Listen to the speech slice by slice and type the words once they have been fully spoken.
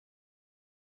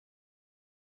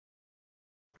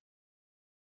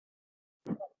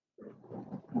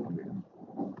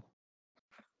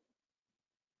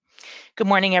Good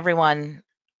morning, everyone.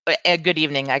 Good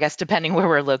evening, I guess, depending where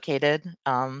we're located.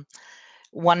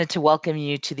 Wanted to welcome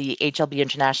you to the HLB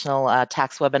International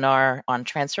Tax Webinar on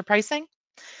transfer pricing.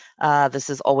 This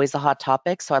is always a hot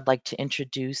topic, so I'd like to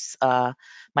introduce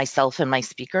myself and my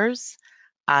speakers.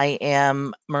 I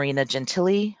am Marina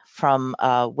Gentili from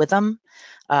Witham,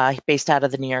 based out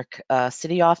of the New York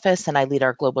City office, and I lead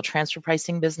our global transfer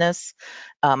pricing business.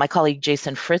 My colleague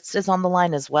Jason Fritz is on the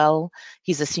line as well.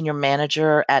 He's a senior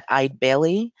manager at Eide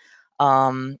Bailly.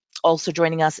 Also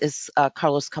joining us is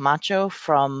Carlos Camacho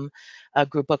from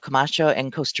Grupo Camacho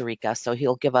in Costa Rica, so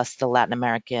he'll give us the Latin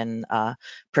American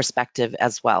perspective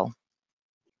as well.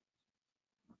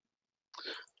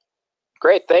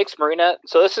 Great, thanks, Marina.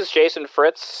 So this is Jason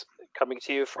Fritz coming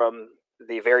to you from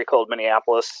the very cold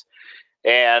Minneapolis,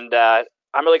 and I'm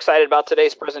really excited about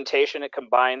today's presentation. It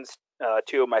combines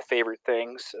two of my favorite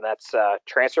things, and that's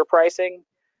transfer pricing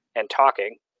and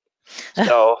talking.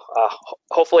 So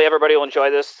hopefully everybody will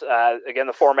enjoy this. Again,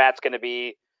 the format's going to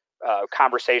be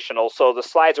conversational, so the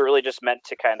slides are really just meant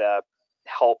to kind of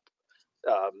help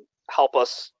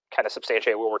us kind of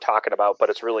substantiate what we're talking about, but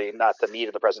it's really not the meat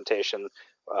of the presentation.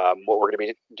 What we're going to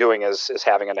be doing is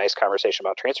having a nice conversation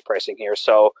about transfer pricing here.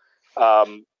 So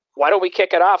why don't we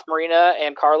kick it off, Marina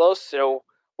and Carlos? So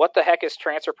what the heck is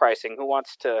transfer pricing? Who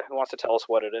wants to tell us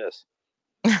what it is?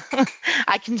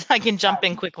 I can jump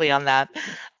in quickly on that.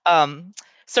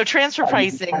 So transfer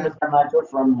pricing.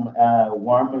 From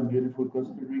warm and beautiful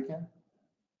Costa Rica.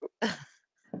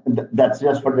 That's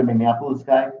just for the Minneapolis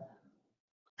guy.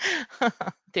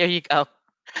 There you go.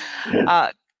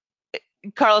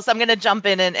 Carlos, I'm going to jump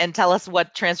in and tell us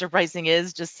what transfer pricing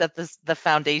is. Just set the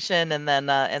foundation, and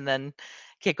then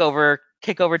kick over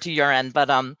to your end. But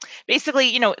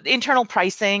basically, internal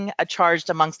pricing charged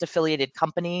amongst affiliated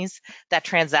companies that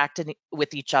transact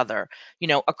with each other,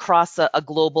 across a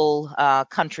global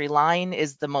country line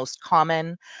is the most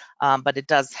common, but it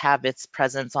does have its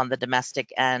presence on the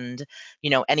domestic end.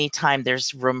 Anytime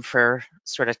there's room for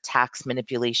sort of tax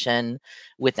manipulation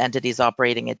with entities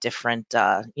operating at different,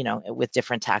 with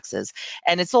different taxes.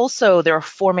 And it's also, there are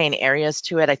four main areas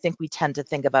to it. I think we tend to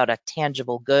think about a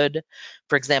tangible good.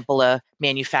 For example, a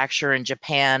manufacturer in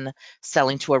Japan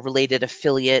selling to a related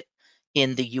affiliate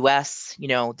in the US,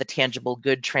 the tangible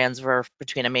good transfer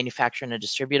between a manufacturer and a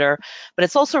distributor. But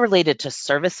it's also related to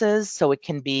services. So it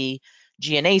can be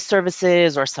G&A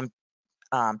services or some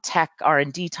tech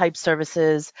R&D type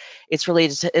services. It's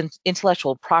related to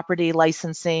intellectual property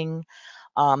licensing.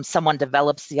 Someone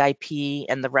develops the IP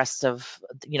and the rest of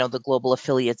the global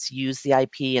affiliates use the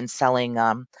IP in selling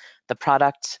the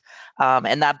product.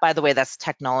 And that, by the way, that's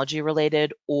technology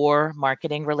related or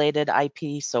marketing related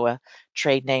IP, so a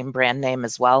trade name, brand name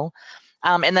as well.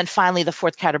 And then finally, the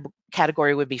fourth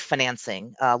category would be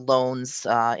financing, loans,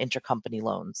 intercompany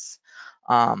loans.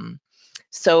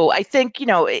 So I think,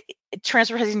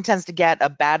 transfer pricing tends to get a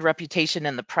bad reputation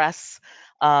in the press.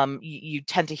 You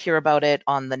tend to hear about it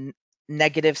on the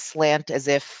negative slant, as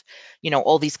if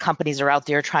all these companies are out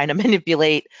there trying to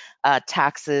manipulate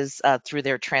taxes through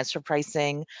their transfer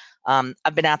pricing.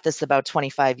 I've been at this about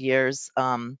 25 years.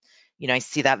 I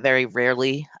see that very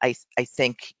rarely. I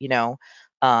think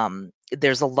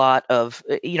there's a lot of,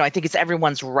 I think it's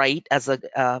everyone's right as a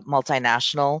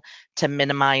multinational to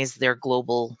minimize their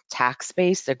global tax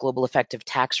base, their global effective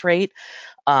tax rate.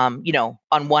 On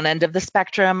one end of the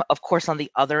spectrum, of course, on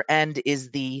the other end is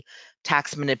the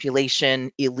tax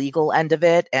manipulation, illegal end of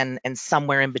it, and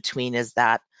somewhere in between is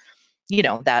that,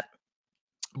 that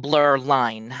blur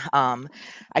line.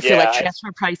 I feel like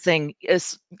transfer pricing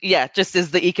is, just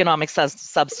is the economic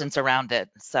substance around it.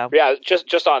 So yeah,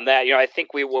 just on that, I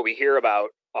think what we hear about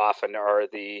often are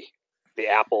the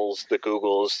Apples, the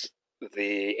Googles,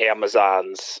 the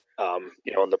Amazons,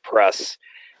 in the press,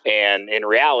 and in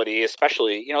reality,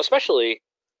 especially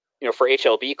for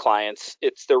HLB clients,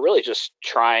 they're really just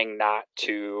trying not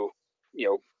to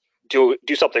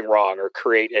do something wrong or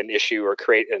create an issue or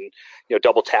create an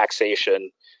double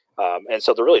taxation, and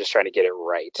so they're really just trying to get it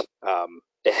right.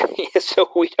 So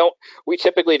we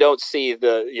typically don't see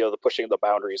the pushing of the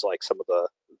boundaries like some of the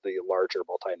larger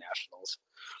multinationals.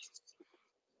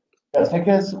 Yes, I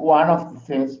guess one of the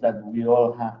things that we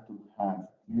all have to have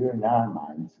clear in our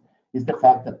minds is the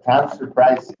fact that transfer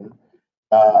pricing,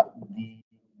 the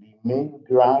main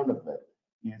ground of it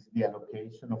is the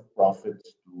allocation of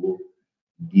profits to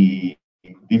the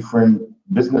different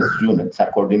business units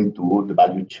according to the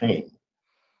value chain.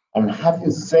 And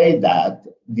having said that,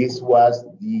 this was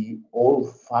the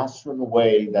old-fashioned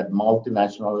way that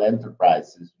multinational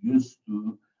enterprises used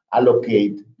to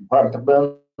allocate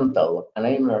departmental and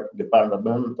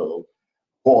interdepartmental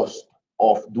cost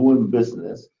of doing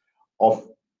business of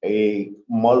a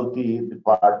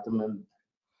multi-department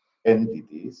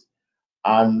entities.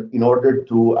 And in order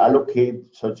to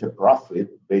allocate such a profit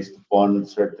based upon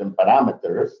certain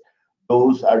parameters,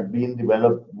 those are being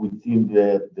developed within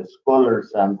the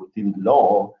scholars and within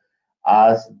law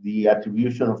as the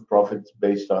attribution of profits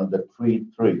based on the three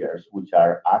triggers, which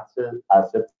are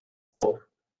assets,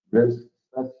 risks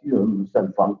assumes,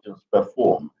 and functions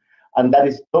perform. And that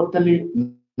is totally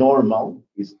normal,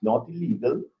 is not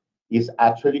illegal, is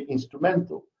actually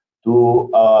instrumental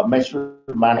to measure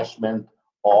management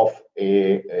of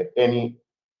any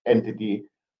entity,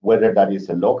 whether that is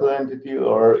a local entity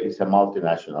or is a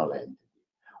multinational entity.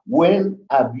 When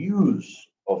abuse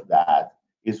of that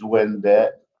is when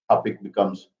the topic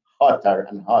becomes hotter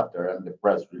and hotter, and the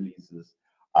press releases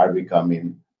are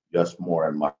becoming just more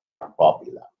and more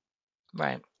popular.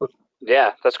 Right.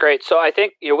 Yeah, that's great. So I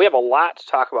think we have a lot to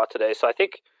talk about today. So I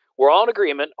think we're all in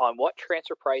agreement on what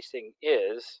transfer pricing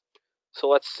is. So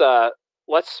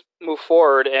let's move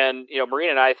forward. And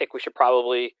Marina and I think we should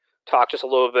probably talk just a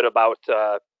little bit about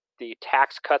the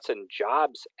Tax Cuts and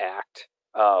Jobs Act,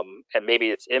 and maybe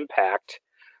its impact.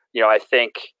 I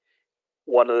think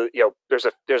one of the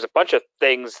there's a bunch of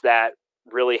things that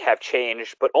really have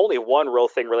changed, but only one real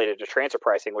thing related to transfer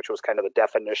pricing, which was kind of the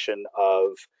definition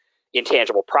of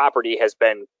intangible property, has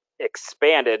been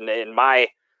expanded, and in my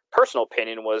personal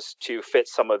opinion was to fit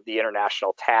some of the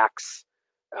international tax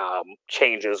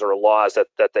changes or laws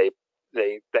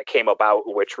that came about,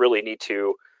 which really need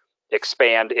to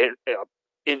expand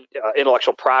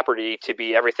intellectual property to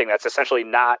be everything that's essentially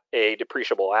not a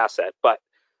depreciable asset. But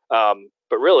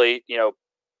really,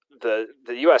 the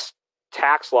U.S.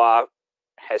 tax law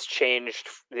has changed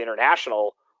the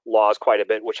international laws quite a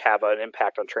bit, which have an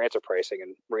impact on transfer pricing.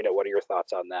 And Marina, what are your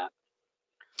thoughts on that?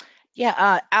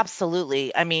 Yeah,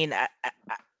 absolutely. I mean,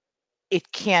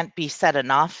 it can't be said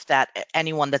enough that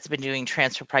anyone that's been doing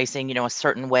transfer pricing, a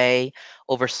certain way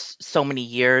over so many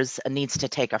years needs to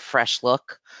take a fresh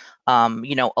look,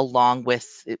 along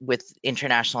with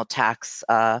international tax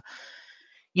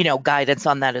guidance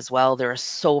on that as well. There are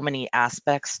so many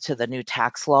aspects to the new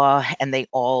tax law, and they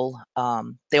all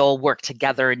work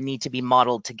together and need to be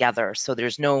modeled together. So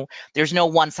there's no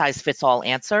one size fits all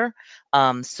answer.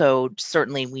 So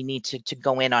certainly we need to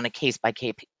go in on a case by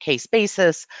case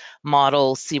basis,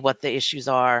 model, see what the issues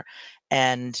are,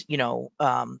 and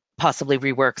possibly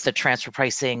rework the transfer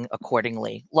pricing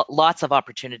accordingly. Lots of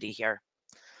opportunity here.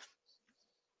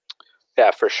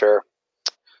 Yeah, for sure.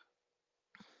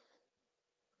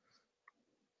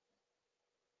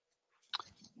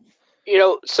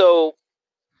 So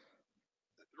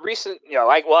recent,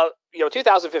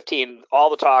 2015, all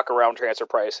the talk around transfer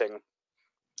pricing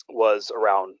was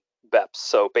around BEPS,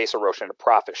 so base erosion and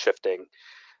profit shifting.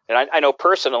 And I know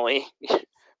personally,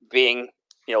 being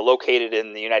located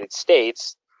in the United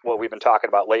States, what we've been talking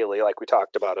about lately, like we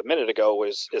talked about a minute ago,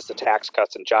 is the Tax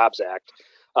Cuts and Jobs Act.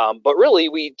 But really,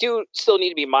 we do still need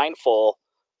to be mindful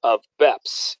of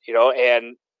BEPS,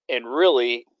 and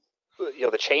really,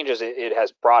 the changes it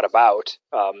has brought about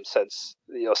since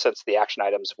the action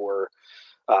items were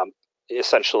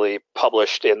essentially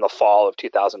published in the fall of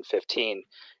 2015.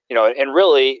 And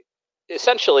really,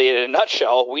 essentially, in a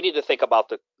nutshell, we need to think about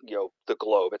the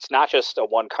globe. It's not just a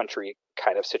one country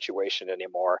kind of situation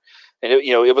anymore. And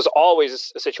it was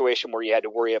always a situation where you had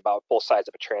to worry about both sides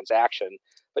of a transaction.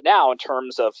 But now, in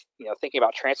terms of thinking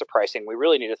about transfer pricing, we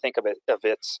really need to think of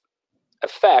its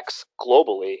effects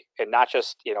globally, and not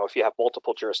just if you have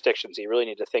multiple jurisdictions. You really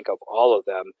need to think of all of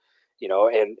them,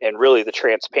 and really the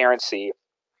transparency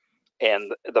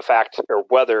and the fact or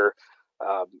whether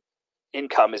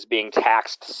income is being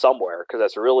taxed somewhere, because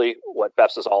that's really what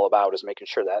BEPS is all about, is making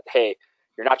sure that, hey,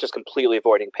 you're not just completely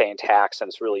avoiding paying tax, and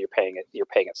it's really you're paying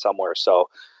it somewhere. So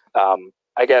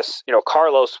I guess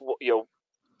Carlos,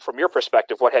 from your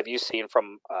perspective, what have you seen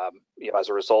from as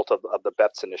a result of the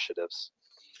BEPS initiatives?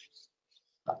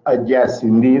 Yes,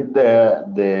 indeed,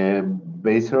 the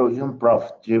base erosion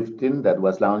profit shifting that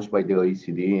was launched by the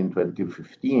OECD in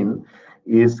 2015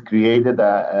 is created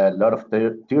a lot of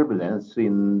turbulence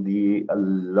in the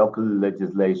local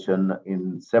legislation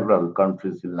in several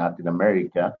countries in Latin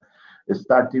America,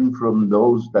 starting from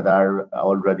those that are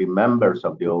already members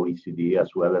of the OECD, as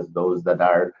well as those that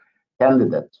are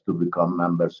candidates to become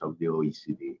members of the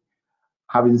OECD.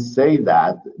 Having said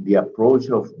that, the approach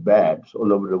of BEPS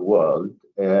all over the world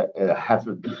has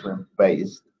a different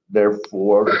pace.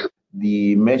 Therefore,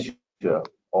 the measure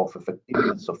of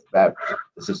effectiveness of BEPS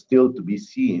is still to be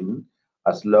seen,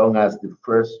 as long as the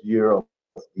first year of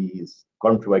this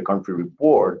country-by-country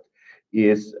report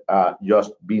is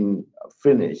just being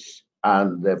finished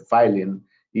and the filing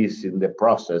is in the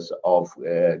process of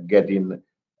getting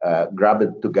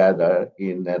grabbed together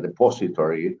in a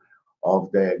depository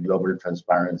of the Global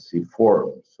Transparency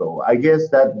Forum. So I guess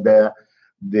that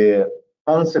the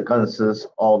consequences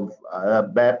of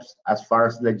BEPS as far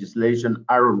as legislation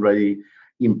are already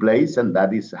in place, and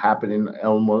that is happening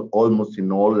almost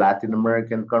in all Latin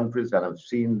American countries, and I've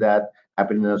seen that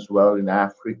happening as well in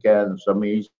Africa and some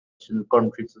Asian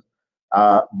countries.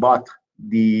 But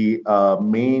the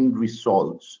main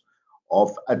results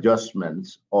of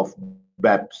adjustments of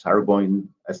BEPS are going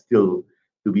still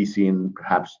to be seen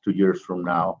perhaps 2 years from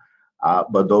now.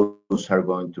 But those are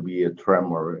going to be a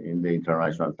tremor in the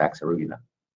international tax arena.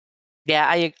 Yeah,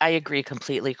 I agree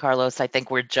completely, Carlos. I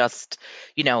think we're just,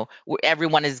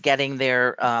 everyone is getting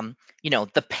their,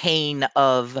 the pain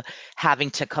of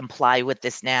having to comply with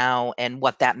this now and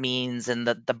what that means and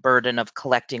the burden of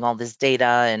collecting all this data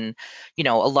and,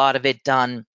 a lot of it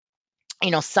done,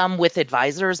 some with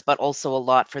advisors, but also a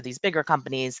lot for these bigger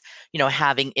companies,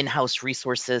 having in-house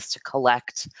resources to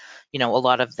collect, a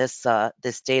lot of this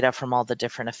data from all the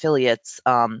different affiliates.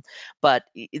 But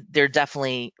there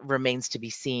definitely remains to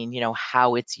be seen,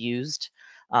 how it's used.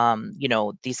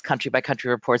 These country by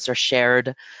country reports are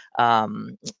shared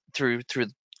through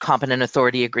competent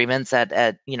authority agreements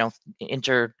at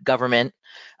intergovernment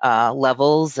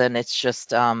levels, and it's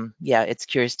just it's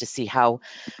curious to see how,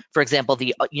 for example,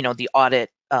 the audit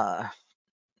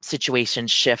situation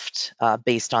shift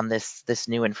based on this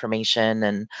new information,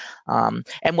 and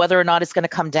whether or not it's going to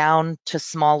come down to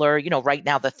smaller. Right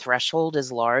now the threshold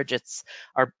is large. It's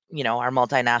our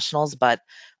multinationals, but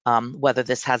whether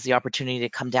this has the opportunity to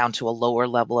come down to a lower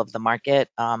level of the market,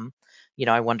 I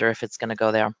wonder if it's going to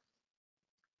go there.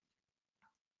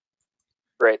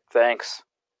 Great, thanks.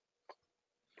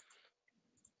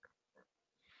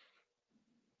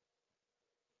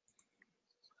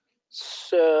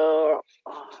 So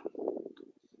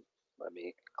let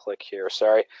me click here.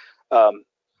 Sorry.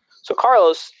 So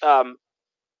Carlos,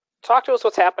 talk to us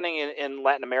what's happening in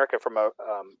Latin America from a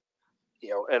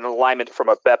an alignment from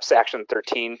a BEPS Action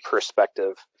 13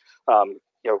 perspective.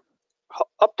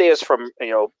 Update us from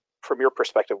your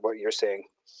perspective what you're seeing.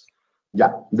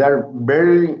 Yeah, there are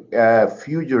very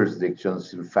few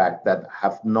jurisdictions, in fact, that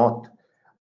have not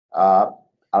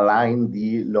aligned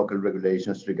the local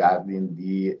regulations regarding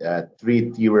the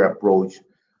three-tier approach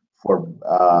for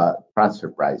transfer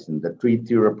pricing. The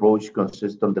three-tier approach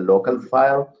consists of the local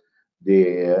file,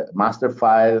 the master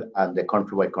file, and the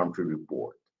country-by-country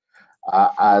report.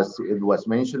 As it was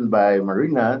mentioned by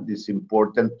Marina, it's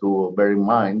important to bear in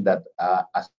mind that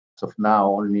as of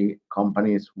now, only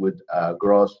companies with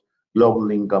gross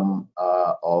global income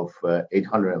of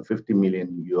 850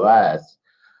 million US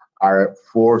are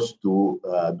forced to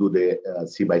do the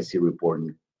C/C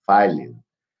reporting filing.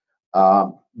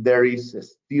 There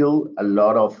is still a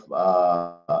lot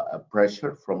of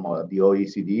pressure from the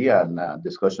OECD, and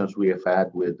discussions we have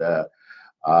had with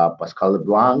Pascal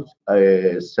Leblanc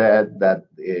said that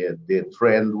the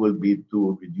trend will be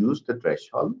to reduce the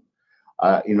threshold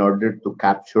in order to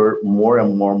capture more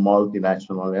and more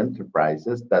multinational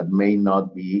enterprises that may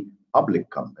not be public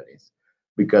companies.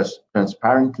 Because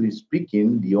transparently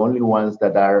speaking, the only ones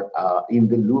that are in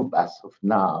the loop as of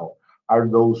now are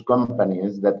those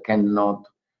companies that cannot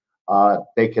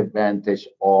take advantage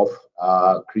of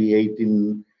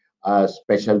creating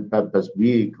special purpose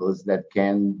vehicles that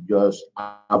can just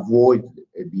avoid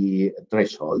the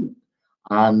threshold.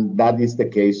 And that is the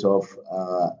case of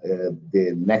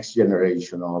the next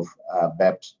generation of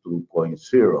BEPS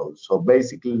 2.0. So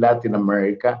basically, Latin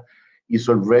America is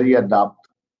already adopting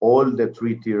all the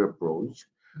three-tier approach,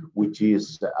 which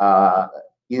is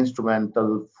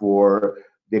instrumental for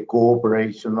the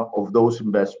cooperation of those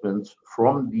investments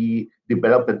from the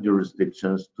developed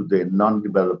jurisdictions to the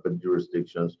non-developed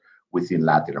jurisdictions within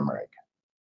Latin America.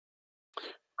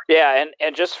 Yeah,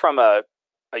 and just from a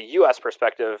U.S.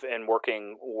 perspective, and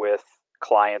working with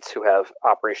clients who have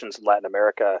operations in Latin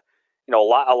America, a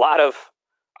lot of,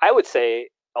 I would say,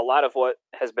 a lot of what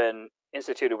has been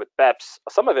instituted with BEPS,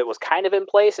 some of it was kind of in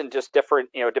place and just different,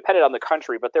 depended on the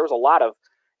country, but there was a lot of,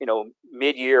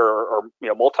 mid-year or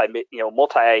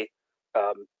multi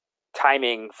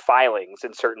timing filings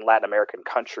in certain Latin American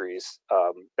countries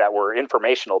that were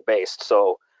informational based.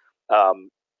 So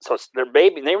there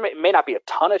may not be a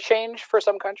ton of change for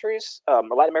some countries,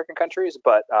 Latin American countries,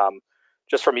 but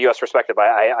just from a U.S. perspective,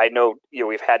 I know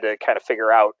we've had to kind of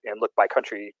figure out and look by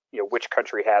country, which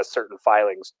country has certain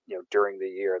filings during the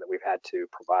year that we've had to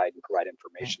provide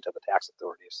information to the tax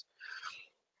authorities.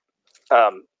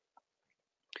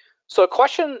 So a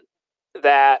question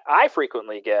that I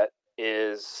frequently get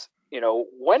is,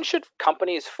 when should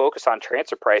companies focus on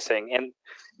transfer pricing? And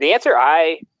the answer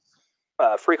I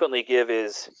frequently give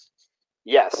is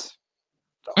yes.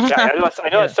 So, yeah, I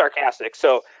know Yeah. it's sarcastic.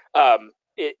 So,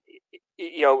 it,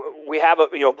 we have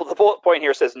the bullet point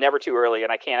here says never too early,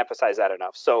 and I can't emphasize that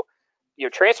enough. So,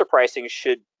 transfer pricing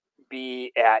should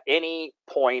be at any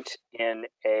point in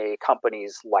a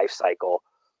company's life cycle,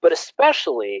 but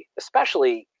especially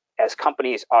as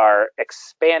companies are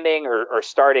expanding or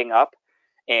starting up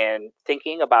and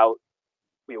thinking about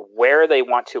where they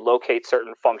want to locate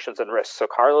certain functions and risks. So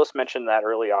Carlos mentioned that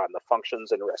early on, the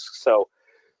functions and risks. So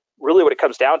really what it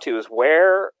comes down to is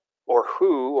where or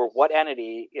who or what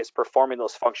entity is performing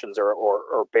those functions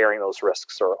or bearing those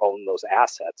risks or own those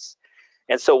assets.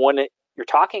 And so when you're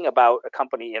talking about a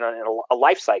company in a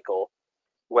life cycle,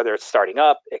 whether it's starting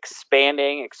up,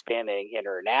 expanding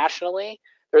internationally,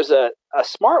 there's a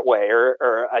smart way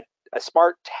or a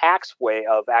smart tax way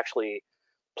of actually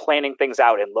planning things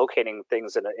out and locating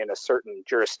things in a certain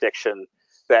jurisdiction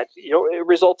that it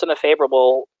results in a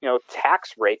favorable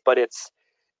tax rate, but it's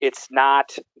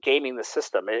not gaming the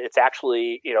system. It's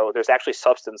actually there's actually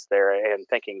substance there and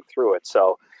thinking through it.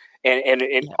 So and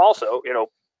Yeah. also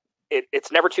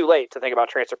it's never too late to think about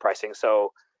transfer pricing.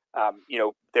 So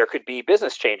there could be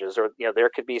business changes or there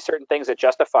could be certain things that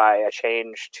justify a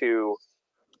change to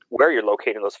where you're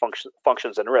locating those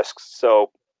functions and risks.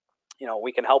 So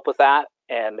we can help with that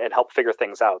and help figure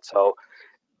things out. So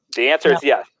the answer Yeah. is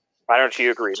yes. Why don't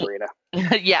you agree, Marina?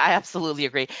 Yeah, I absolutely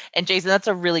agree. And Jason, that's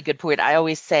a really good point. I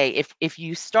always say if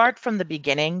you start from the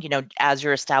beginning, as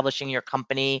you're establishing your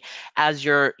company, as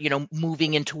you're,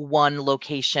 moving into one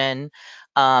location,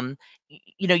 um,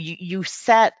 you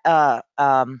set a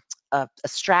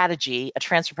strategy, a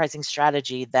transfer pricing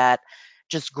strategy that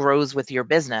just grows with your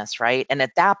business, right? And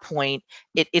at that point,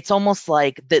 it's almost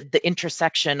like the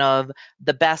intersection of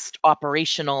the best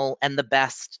operational and the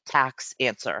best tax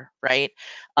answer, right?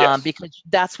 Yes. Because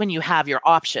that's when you have your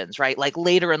options, right? Like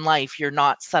later in life, you're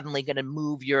not suddenly going to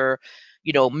move your,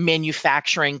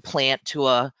 manufacturing plant to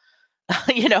a,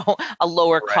 a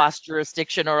lower Right. cost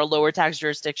jurisdiction or a lower tax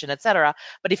jurisdiction, et cetera.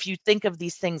 But if you think of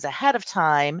these things ahead of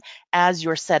time as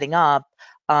you're setting up,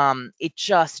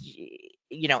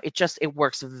 it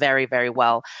works very, very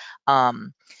well. I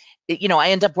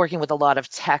end up working with a lot of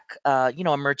tech,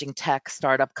 emerging tech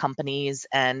startup companies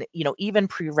and, even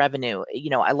pre-revenue.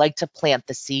 I like to plant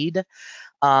the seed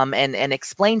and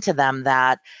explain to them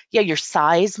that, yeah, your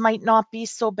size might not be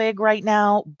so big right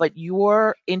now, but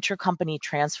your intercompany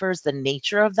transfers, the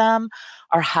nature of them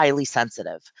are highly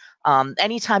sensitive.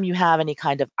 Anytime you have any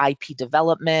kind of IP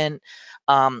development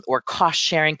or cost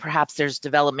sharing, perhaps there's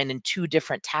development in two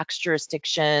different tax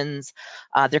jurisdictions.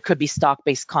 There could be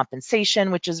stock-based compensation,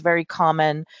 which is very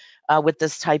common with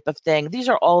this type of thing. These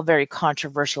are all very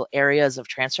controversial areas of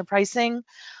transfer pricing.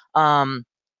 Um,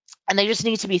 and they just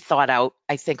need to be thought out,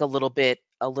 I think, a little bit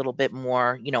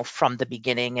more, from the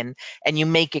beginning, and you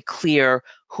make it clear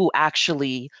who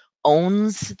actually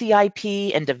owns the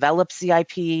IP and develops the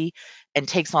IP and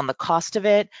takes on the cost of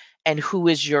it, and who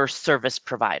is your service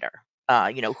provider.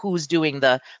 Who's doing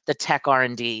the tech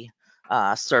R&D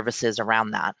services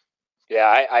around that. Yeah,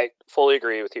 I fully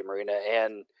agree with you, Marina.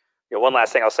 And one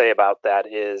last thing I'll say about that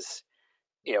is,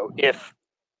 if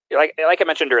like I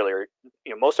mentioned earlier,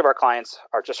 most of our clients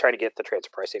are just trying to get the transfer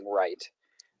pricing right.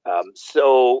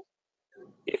 So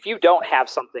if you don't have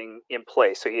something in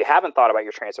place, so you haven't thought about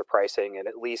your transfer pricing and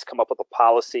at least come up with a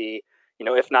policy,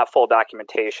 if not full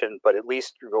documentation, but at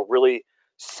least really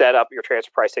set up your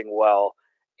transfer pricing well,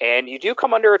 and you do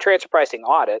come under a transfer pricing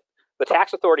audit, the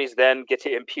tax authorities then get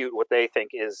to impute what they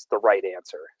think is the right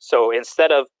answer. So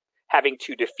instead of having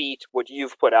to defeat what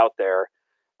you've put out there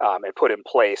and put in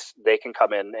place, they can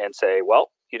come in and say,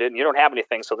 well, you don't have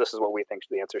anything, so this is what we think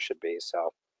the answer should be.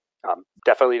 So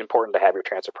definitely important to have your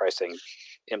transfer pricing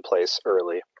in place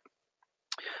early.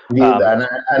 Indeed,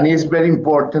 and it's very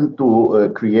important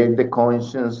to create the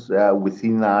conscience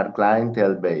within our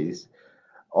clientele base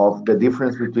of the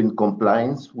difference between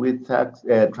compliance with tax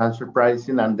transfer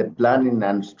pricing and the planning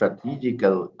and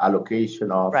strategical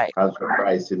allocation of Right. transfer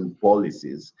pricing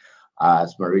policies,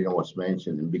 as Marina was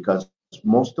mentioning, because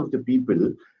most of the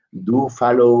people do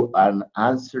follow and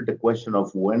answer the question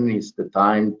of when is the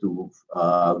time to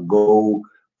go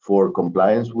for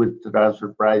compliance with transfer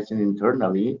pricing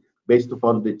internally based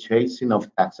upon the chasing of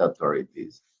tax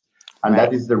authorities. And that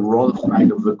Right. is the wrong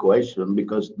side of the equation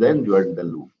because then you are in the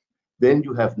loop. Then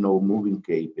you have no moving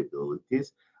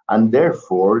capabilities, and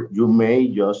therefore you may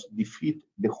just defeat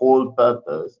the whole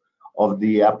purpose of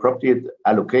the appropriate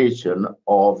allocation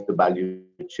of the value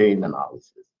chain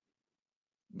analysis.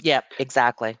 Yep,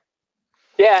 exactly.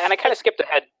 Yeah, and I kind of skipped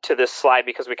ahead to this slide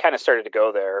because we kind of started to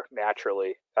go there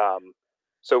naturally.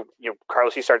 So,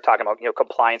 Carlos, you started talking about,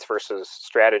 compliance versus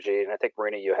strategy, and I think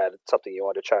Marina, you had something you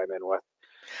wanted to chime in with.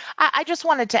 I just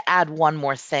wanted to add one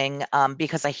more thing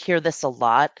because I hear this a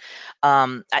lot.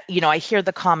 I hear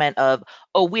the comment of,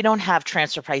 "Oh, we don't have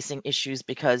transfer pricing issues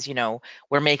because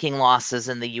we're making losses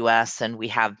in the U.S. and we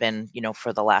have been,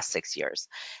 for the last 6 years."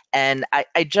 And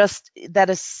I just that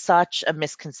is such a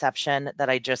misconception that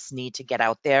I just need to get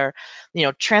out there.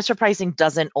 Transfer pricing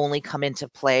doesn't only come into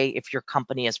play if your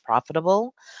company is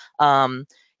profitable. Um,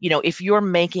 if you're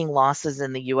making losses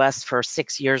in the US for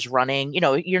 6 years running,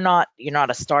 you're not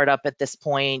a startup at this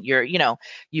point.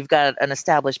 You've got an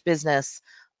established business.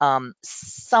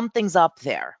 Something's up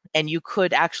there, and you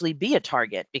could actually be a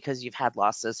target because you've had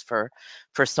losses for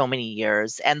so many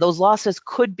years, and those losses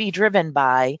could be driven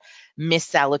by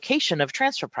misallocation of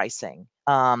transfer pricing.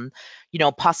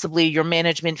 Possibly your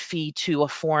management fee to a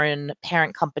foreign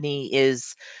parent company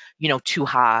is too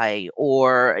high,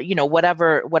 or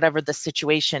whatever the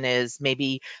situation is.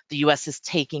 Maybe the US is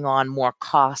taking on more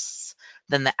costs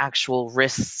than the actual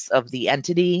risks of the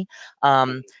entity.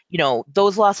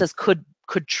 Those losses could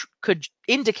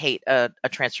indicate a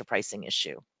transfer pricing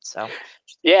issue. So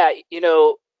Yeah,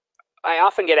 I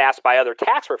often get asked by other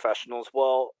tax professionals,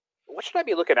 well, what should I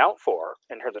be looking out for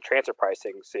in terms of transfer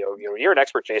pricing? So, you're an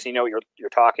expert, Jason. You know what you're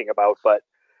talking about, but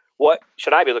what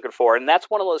should I be looking for? And that's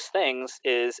one of those things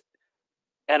is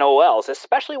NOLs,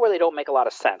 especially where they don't make a lot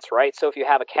of sense, right? So if you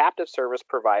have a captive service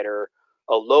provider,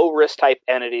 a low risk type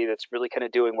entity that's really kind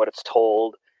of doing what it's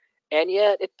told, and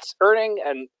yet it's earning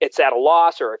and it's at a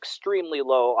loss or extremely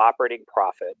low operating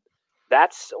profit,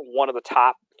 that's one of the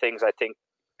top things I think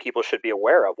people should be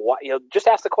aware of. Why, just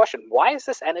ask the question, why is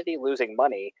this entity losing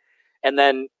money? And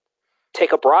then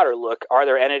take a broader look, are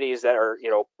there entities that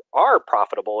are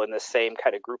profitable in this same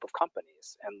kind of group of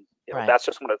companies? And right. that's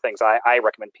just one of the things I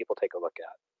recommend people take a look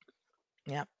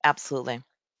at. Yeah, absolutely.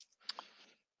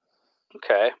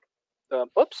 Okay.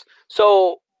 Oops.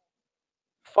 So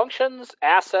functions,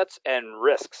 assets, and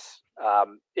risks.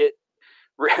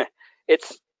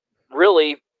 It's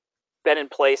really been in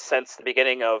place since the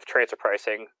beginning of transfer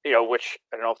pricing. Which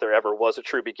I don't know if there ever was a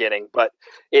true beginning, but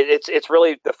it's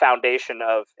really the foundation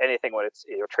of anything when it's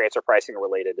transfer pricing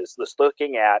related. Is this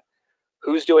looking at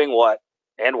who's doing what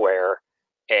and where,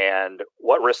 and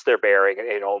what risks they're bearing,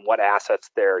 and what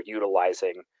assets they're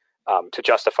utilizing to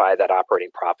justify that operating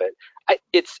profit.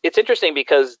 It's interesting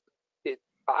because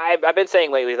I've been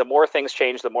saying lately, the more things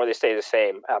change, the more they stay the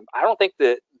same. I don't think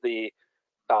that the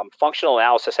functional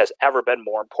analysis has ever been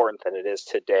more important than it is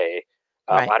today.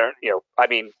 Right. I don't, I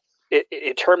mean,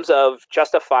 in terms of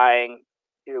justifying,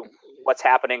 what's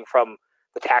happening from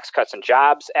the Tax Cuts and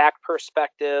Jobs Act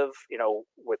perspective,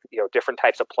 with different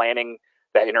types of planning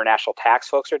that international tax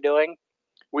folks are doing,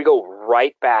 we go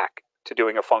right back to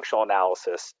doing a functional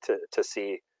analysis to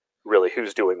see really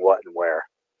who's doing what and where.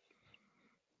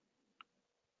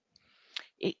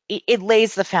 It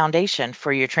lays the foundation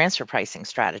for your transfer pricing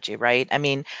strategy, right? I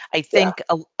mean, I Yeah, think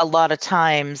a lot of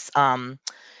times,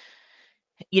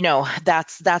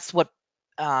 that's what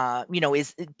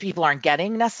is people aren't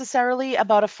getting necessarily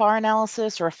about a FAR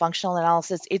analysis or a functional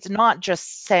analysis. It's not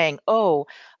just saying, oh,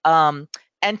 um,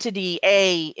 entity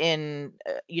A in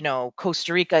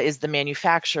Costa Rica is the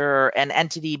manufacturer and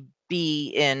entity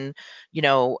B in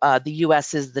the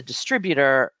US is the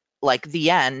distributor, like the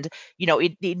end.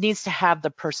 It needs to have the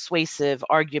persuasive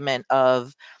argument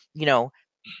of, you know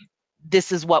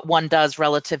this is what one does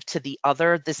relative to the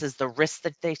other. This is the risk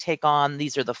that they take on.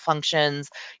 These are the functions.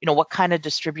 What kind of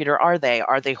distributor are they?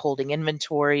 Are they holding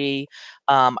inventory?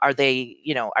 Are they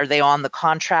on the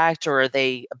contract, or are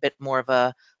they a bit more of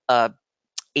a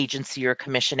agency or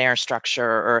commissionaire structure?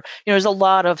 Or there's a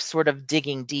lot of sort of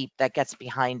digging deep that gets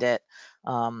behind it.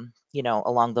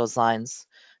 Along those lines.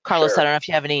 Carlos, I sure. don't know if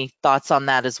you have any thoughts on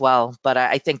that as well, but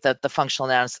I think that the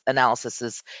functional analysis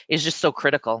is just so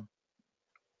critical.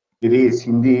 It is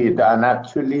indeed, and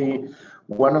actually,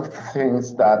 one of the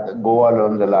things that go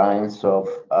along the lines of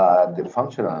the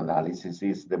functional analysis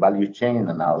is the value chain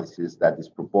analysis that is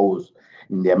proposed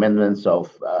in the amendments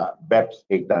of BEPS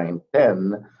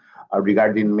 8910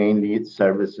 regarding mainly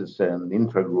services and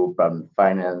intragroup and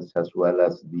finance, as well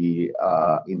as the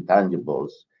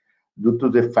intangibles, due to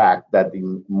the fact that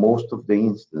in most of the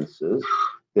instances,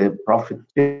 the profit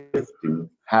shifting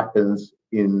happens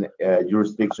in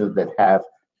jurisdictions that have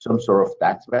some sort of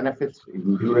tax benefits.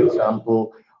 In your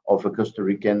example of a Costa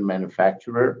Rican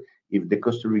manufacturer, if the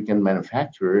Costa Rican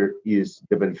manufacturer is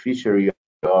the beneficiary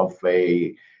of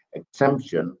a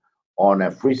exemption on a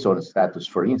free zone status,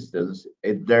 for instance,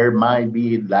 there might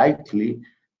be likely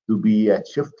to be a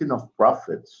shifting of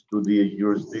profits to the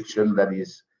jurisdiction that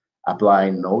is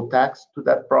applying no tax to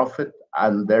that profit,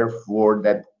 and therefore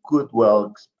that could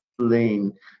well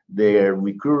explain the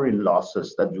recurring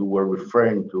losses that you were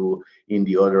referring to in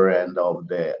the other end of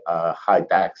the high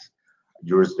tax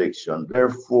jurisdiction.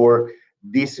 Therefore,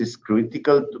 this is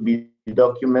critical to be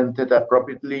documented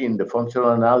appropriately in the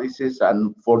functional analysis,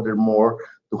 and furthermore,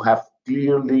 to have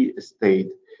clearly state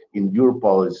in your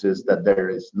policies that there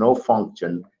is no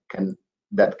function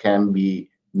that can be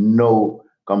no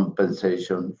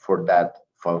compensation for that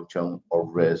function or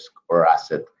risk or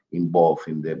asset involved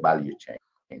in the value chain.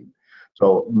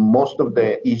 So most of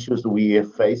the issues we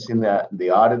face in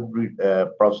the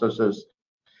audit processes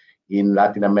in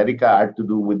Latin America are to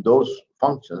do with those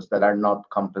functions that are not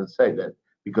compensated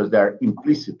because they are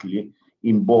implicitly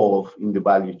involved in the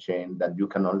value chain that you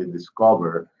can only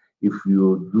discover if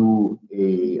you do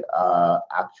a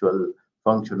actual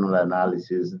functional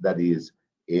analysis that is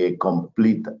a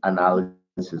complete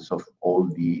analysis of all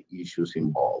the issues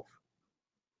involved.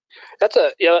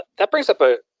 That brings up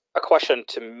a question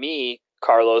to me,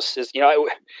 Carlos. Is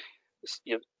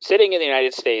sitting in the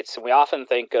United States, and we often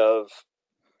think of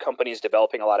companies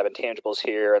developing a lot of intangibles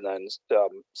here and then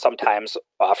sometimes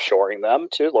offshoring them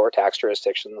to lower tax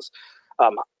jurisdictions.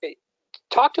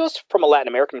 Talk to us from a Latin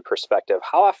American perspective.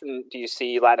 How often do you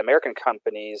see Latin American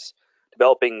companies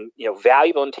developing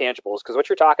valuable intangibles? Because what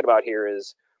you're talking about here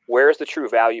is, where is the true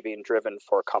value being driven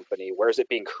for a company? Where is it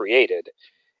being created?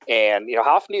 And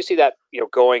how often do you see that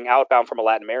going outbound from a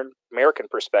Latin American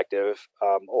perspective,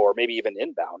 or maybe even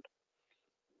inbound?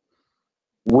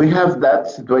 We have that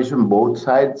situation both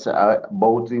sides,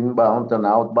 both inbound and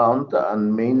outbound,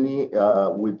 and mainly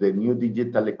with the new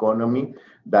digital economy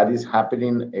that is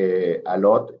happening a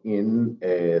lot in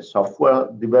software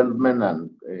development and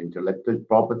intellectual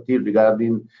property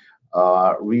regarding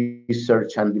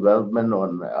research and development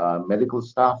on medical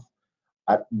stuff.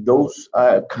 Those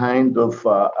kind of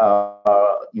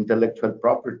intellectual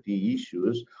property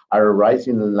issues are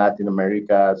arising in Latin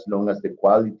America, as long as the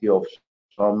quality of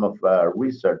some of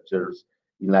researchers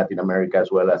in Latin America,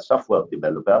 as well as software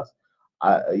developers,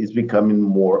 is becoming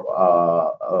more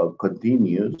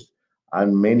continuous.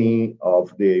 And many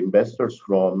of the investors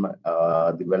from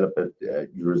developed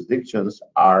jurisdictions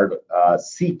are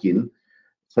seeking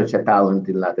such a talent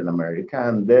in Latin America.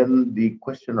 And then the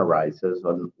question arises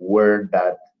on where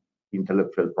that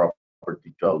intellectual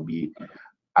property shall be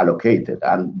allocated.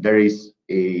 And there is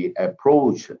a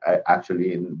approach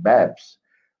actually in BEPS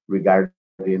regarding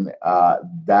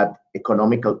that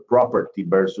economical property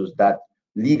versus that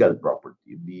legal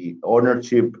property. The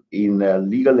ownership in a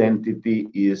legal entity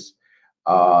is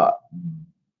of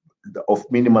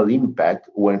minimal impact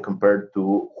when compared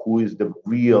to who is the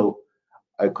real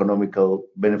economical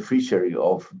beneficiary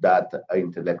of that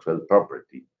intellectual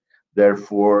property.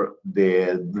 Therefore,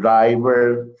 the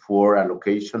driver for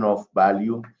allocation of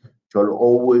value shall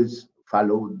always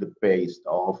follow the pace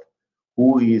of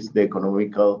who is the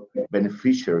economical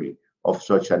beneficiary of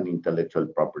such an intellectual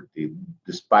property,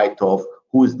 despite of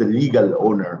who is the legal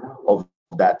owner of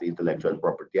that intellectual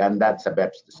property. And that's a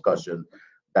BEPS discussion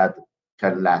that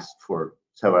can last for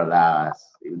several hours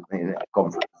in a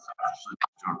conference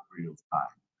short period of time.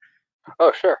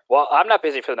 Oh, sure. Well, I'm not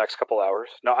busy for the next couple hours.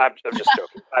 No, I'm just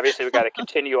joking. Obviously, we got to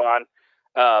continue on.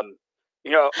 Our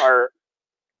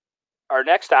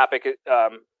next topic,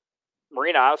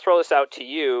 Marina, I'll throw this out to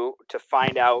you to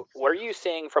find out, what are you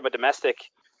seeing from a domestic,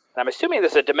 and I'm assuming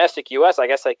this is a domestic U.S., I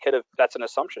guess that's an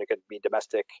assumption, it could be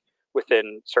domestic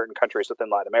within certain countries within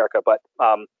Latin America, but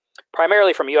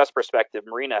primarily from a U.S. perspective,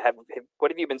 Marina,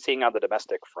 what have you been seeing on the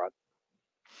domestic front?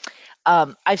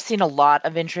 I've seen a lot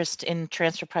of interest in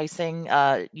transfer pricing,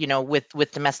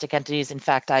 with domestic entities. In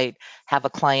fact, I have a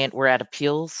client, we're at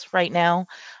appeals right now,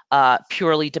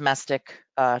 purely domestic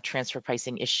transfer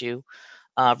pricing issue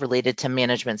related to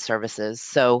management services.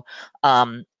 So,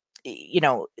 in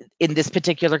this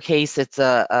particular case, it's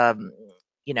a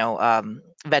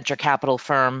venture capital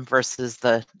firm versus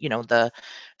the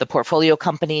portfolio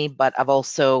company. But I've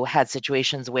also had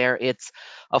situations where it's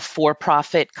a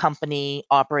for-profit company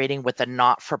operating with a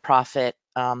not-for-profit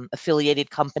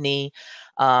affiliated company.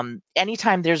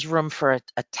 Anytime there's room for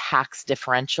a tax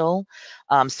differential,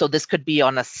 so this could be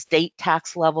on a state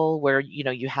tax level where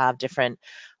you have different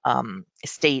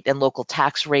state and local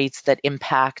tax rates that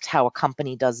impact how a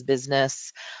company does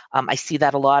business. I see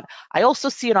that a lot. I also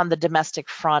see it on the domestic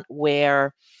front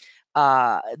where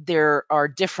there are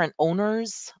different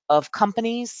owners of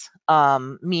companies,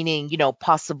 meaning,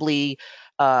 possibly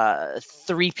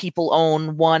 3 people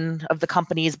own one of the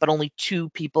companies, but only 2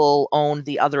 people own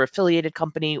the other affiliated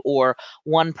company, or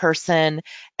one person.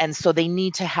 And so they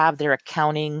need to have their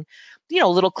accounting, a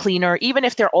little cleaner, even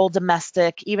if they're all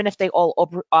domestic, even if they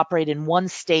all operate in one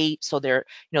state. So they're,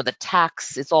 the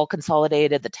tax is all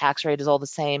consolidated, the tax rate is all the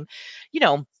same. You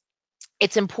know,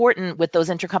 it's important with those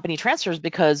intercompany transfers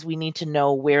because we need to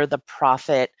know where the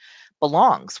profit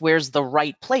belongs, where's the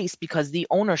right place, because the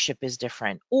ownership is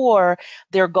different. Or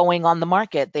they're going on the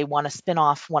market, they want to spin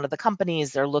off one of the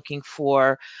companies, they're looking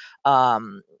for a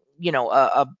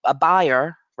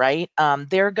buyer, right?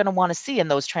 They're going to want to see in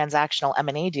those transactional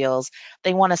M&A deals,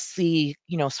 they want to see,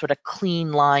 sort of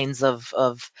clean lines of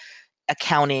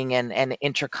accounting and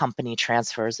intercompany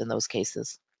transfers in those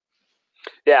cases.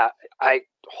 Yeah, I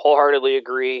wholeheartedly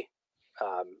agree.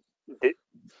 Um,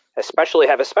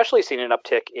 especially seen an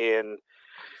uptick in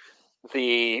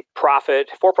the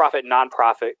for-profit,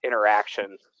 non-profit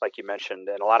interaction, like you mentioned,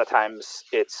 and a lot of times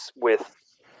it's with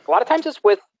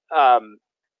um,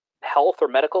 health or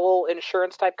medical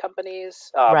insurance type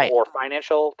companies, Right. or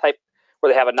financial type,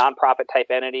 where they have a nonprofit type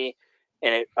entity,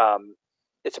 and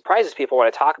it surprises people when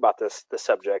I talk about this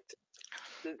subject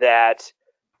that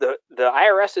the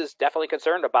IRS is definitely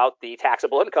concerned about the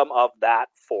taxable income of that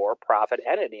for-profit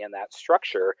entity and that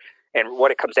structure. And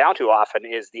what it comes down to often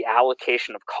is the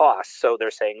allocation of costs. So they're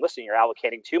saying, listen, you're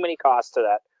allocating too many costs to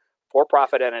that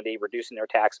for-profit entity, reducing their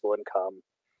taxable income.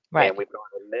 Right. And we've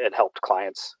gone and helped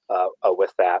clients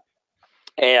with that.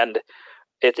 And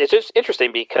it's just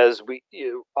interesting because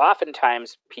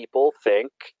oftentimes people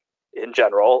think in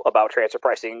general about transfer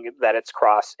pricing that it's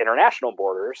cross international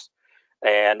borders,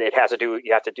 and you have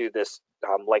to do this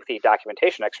lengthy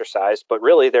documentation exercise, but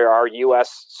really there are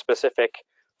U.S. specific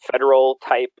federal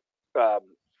type um,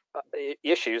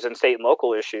 issues and state and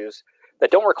local issues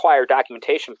that don't require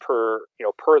documentation per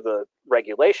the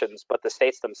regulations, but the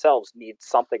states themselves need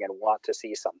something and want to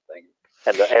see something,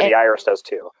 and the IRS does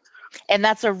too. And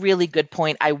that's a really good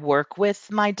point. I work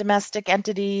with my domestic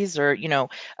entities, or,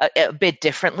 a bit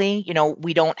differently.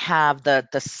 We don't have the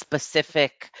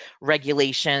specific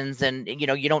regulations, and,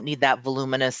 you don't need that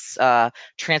voluminous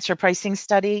transfer pricing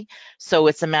study. So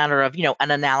it's a matter of,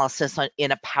 an analysis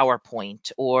in a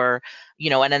PowerPoint, or,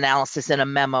 an analysis in a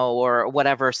memo, or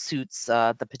whatever suits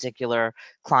the particular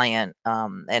client.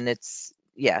 And it's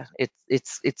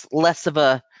less of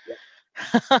a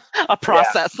a Yeah,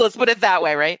 process. Let's put it that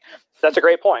way, right? that's a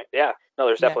great point. Yeah, no,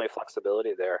 there's Yeah. definitely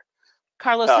flexibility there.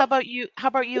 Carlos, Uh, how about you? How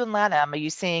about you in LATAM? Are you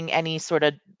seeing any sort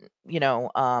of, you know,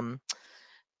 um,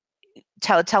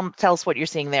 tell us what you're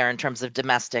seeing there in terms of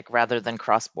domestic rather than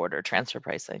cross-border transfer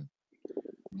pricing?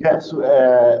 Yes,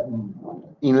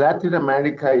 in Latin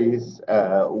America is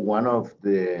one of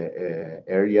the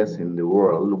areas in the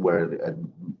world where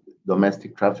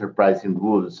domestic transfer pricing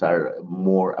rules are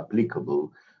more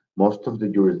applicable. Most of the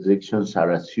jurisdictions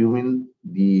are assuming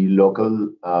the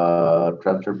local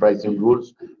transfer pricing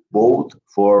rules, both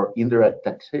for indirect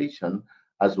taxation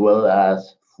as well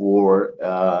as for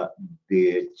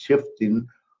the shifting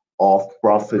of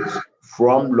profits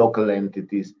from local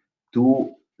entities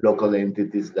to local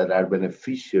entities that are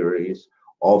beneficiaries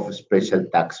of special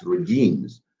tax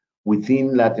regimes.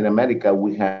 Within Latin America,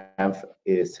 we have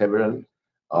several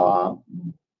uh,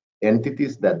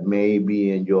 entities that may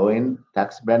be enjoying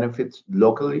tax benefits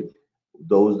locally.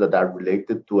 Those that are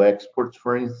related to exports,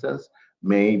 for instance,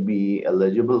 may be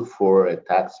eligible for a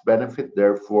tax benefit.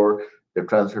 Therefore, the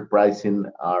transfer pricing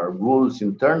rules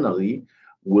internally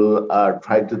will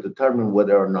try to determine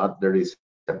whether or not there is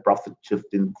a profit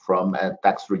shifting from a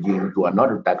tax regime to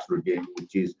another tax regime,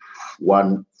 which is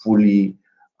one fully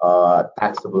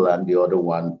taxable and the other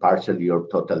one partially or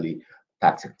totally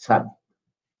tax exempt.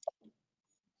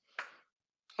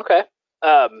 okay.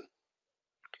 Um,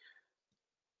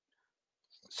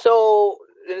 so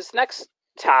this next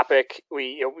topic,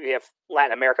 we have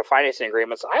Latin America financing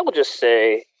agreements. I will just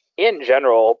say, in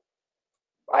general,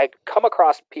 I come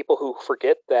across people who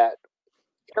forget that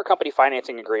intercompany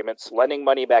financing agreements, lending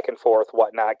money back and forth,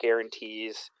 whatnot,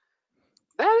 guarantees,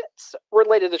 that's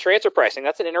related to transfer pricing.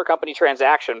 That's an intercompany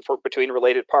transaction between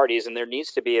related parties, and there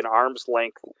needs to be an arm's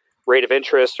length rate of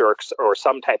interest or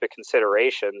some type of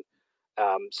consideration.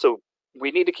 So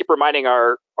we need to keep reminding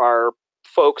our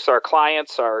folks, our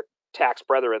clients, our tax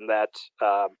brethren that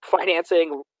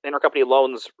financing intercompany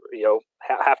loans,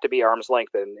 have to be arm's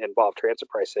length and involve transfer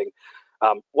pricing.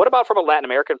 What about from a Latin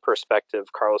American perspective,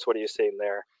 Carlos? What are you seeing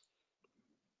there?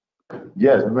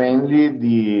 Yes, mainly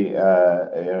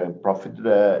the profit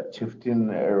shifting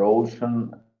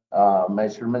erosion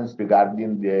measurements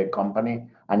regarding the company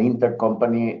and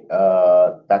intercompany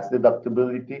tax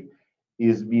deductibility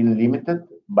is being limited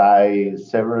by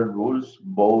several rules,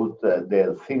 both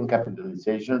the thin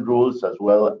capitalization rules as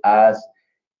well as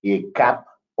a cap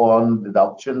on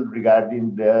deduction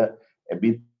regarding the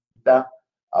EBITDA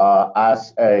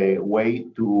as a way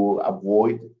to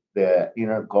avoid the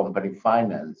intercompany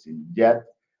financing. Yet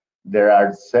there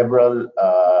are several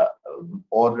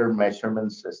other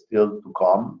measurements still to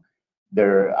come.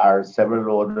 There are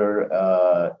several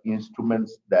other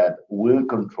instruments that will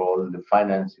control the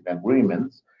financing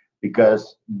agreements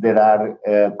because there are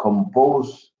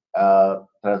composed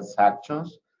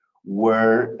transactions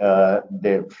where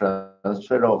the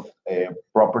transfer of a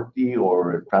property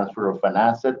or transfer of an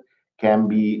asset can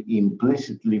be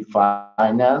implicitly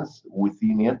financed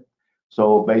within it.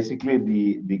 So basically,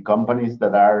 the companies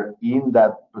that are in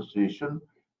that position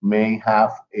may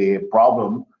have a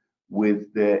problem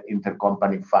with the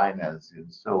intercompany financing.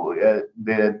 So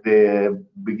the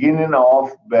beginning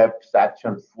of BEPS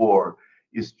Action 4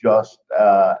 is just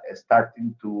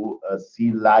starting to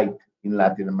see light in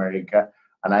Latin America,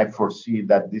 and I foresee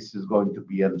that this is going to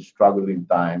be a struggling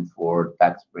time for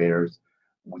taxpayers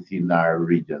within our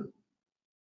region.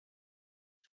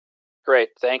 Great,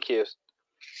 thank you.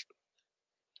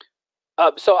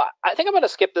 So I think I'm going to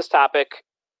skip this topic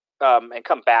and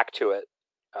come back to it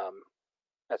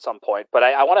at some point. But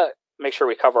I want to make sure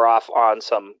we cover off on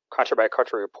some country by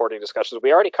country reporting discussions.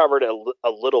 We already covered a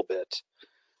little bit,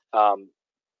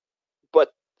 but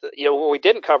what we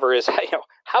didn't cover is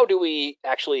how do we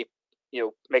actually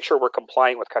make sure we're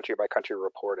compliant with country by country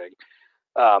reporting.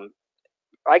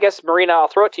 I guess Marina, I'll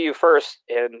throw it to you first,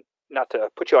 and not to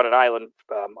put you on an island,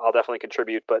 I'll definitely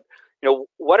contribute. But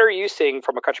what are you seeing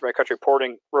from a country by country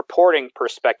reporting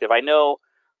perspective? I know,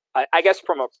 I guess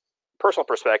from a personal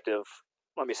perspective,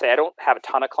 let me say I don't have a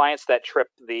ton of clients that trip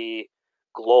the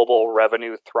global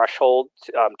revenue threshold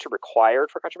to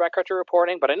required for country by country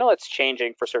reporting, but I know it's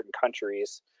changing for certain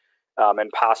countries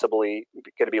and possibly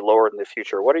going to be lowered in the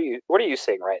future. What are you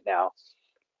seeing right now?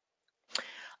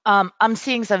 I'm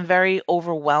seeing some very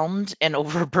overwhelmed and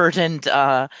overburdened,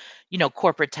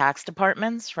 corporate tax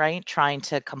departments, right? Trying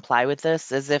to comply with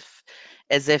this as if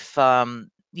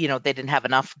they didn't have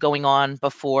enough going on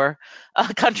before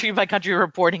country by country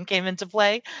reporting came into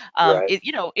play. Right.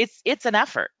 It's an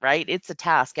effort, right? It's a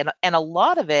task, and a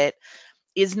lot of it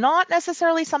is not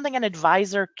necessarily something an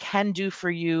advisor can do for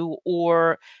you,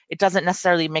 or it doesn't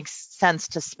necessarily make sense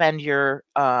to spend your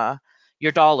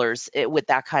dollars with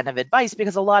that kind of advice,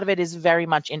 because a lot of it is very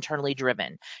much internally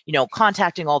driven.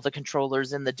 Contacting all the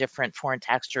controllers in the different foreign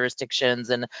tax jurisdictions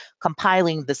and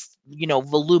compiling this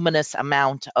voluminous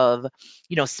amount of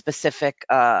specific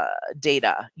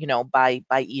data by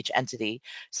each entity.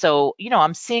 So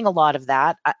I'm seeing a lot of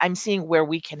that. I'm seeing where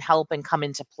we can help and come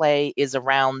into play is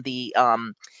around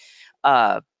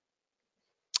uh,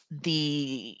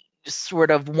 the sort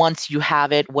of, once you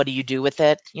have it, what do you do with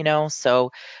it?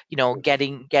 So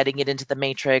getting it into the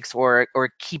matrix, or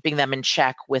keeping them in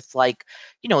check with, like,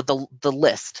 the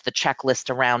list, the checklist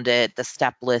around it, the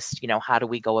step list. How do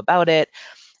we go about it?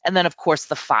 And then, of course,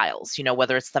 the files,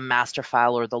 whether it's the master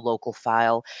file or the local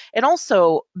file, and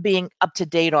also being up to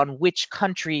date on which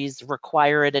countries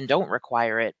require it and don't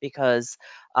require it, because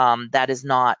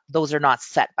those are not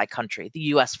set by country. The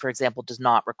US, for example, does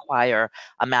not require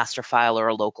a master file or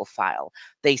a local file.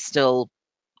 They still,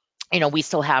 we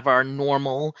still have our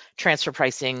normal transfer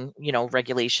pricing,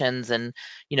 regulations, and,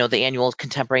 the annual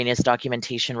contemporaneous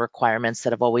documentation requirements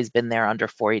that have always been there under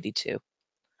 482.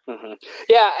 Mm-hmm.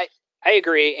 Yeah, I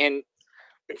agree, and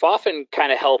we've often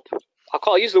kind of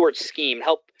I'll use the word scheme,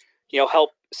 help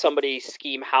somebody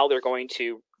scheme how they're going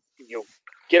to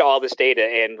get all this data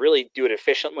and really do it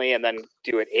efficiently, and then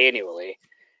do it annually.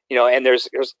 And there's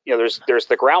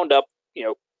the ground up,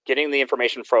 getting the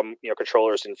information from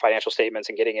controllers and financial statements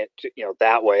and getting it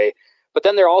that way. But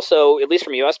then they're also, at least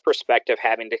from U.S. perspective,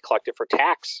 having to collect it for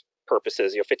tax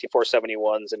purposes,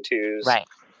 5471s and 2s, Right.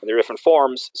 and they're different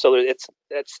forms. So it's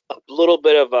a little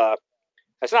bit of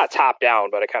it's not top down,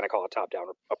 but I kind of call it a top down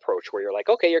approach, where you're like,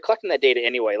 okay, you're collecting that data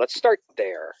anyway. Let's start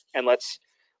there, and let's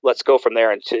go from there,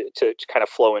 and to kind of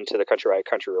flow into the country by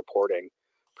country reporting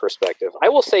perspective. I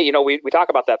will say, we talk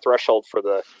about that threshold for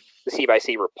the C by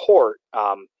C report.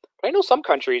 But I know some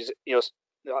countries,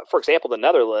 for example, the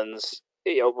Netherlands,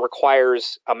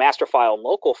 requires a master file and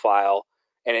local file,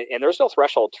 and there's no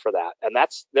threshold for that, and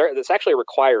that's actually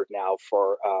required now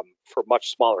for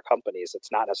much smaller companies.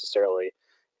 It's not necessarily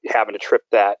having to trip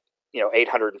that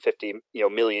 850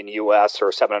 million US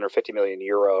or 750 million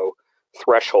euro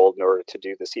threshold in order to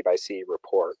do the C by C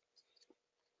report.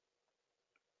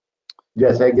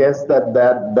 Yes, I guess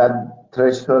that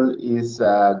threshold is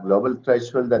a global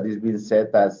threshold that is being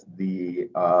set as the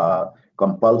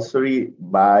compulsory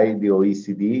by the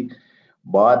OECD,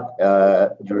 but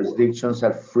jurisdictions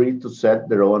are free to set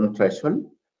their own threshold.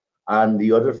 And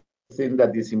the other thing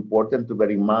that is important to bear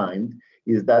in mind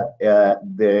is that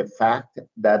the fact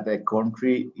that a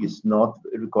country is not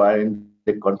requiring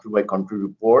the country by country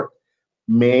report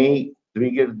may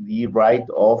trigger the right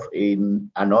of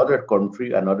another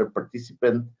country, another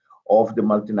participant of the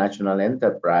multinational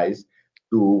enterprise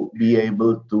to be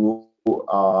able to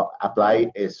apply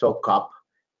a SOCOP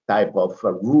type of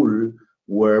rule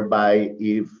whereby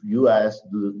if US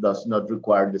does not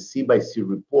require the C by C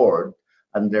report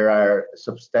and there are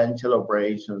substantial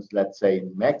operations, let's say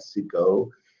in Mexico,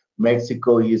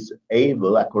 Mexico is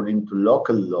able, according to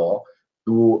local law,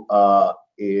 to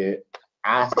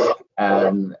ask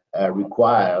and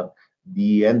require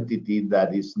the entity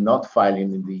that is not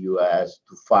filing in the US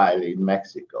to file in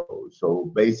Mexico.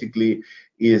 So basically,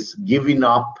 is giving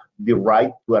up the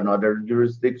right to another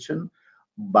jurisdiction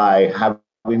by having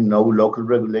no local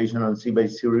regulation on C by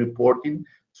C reporting.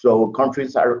 So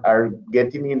countries are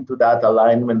getting into that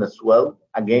alignment as well.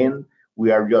 Again,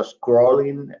 we are just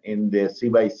crawling in the C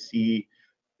by C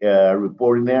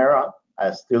reporting era,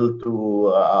 still to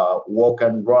walk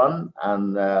and run,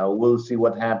 and we'll see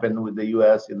what happens with the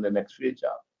U.S. in the next future.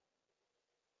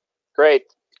 Great,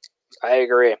 I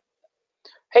agree.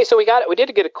 Hey, so we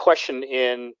did get a question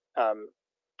in,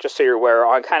 just so you're aware,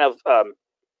 on kind of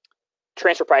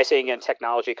transfer pricing and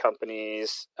technology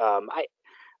companies.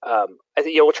 I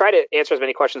think we'll try to answer as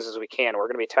many questions as we can. We're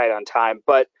going to be tight on time,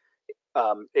 but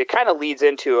it kind of leads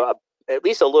into at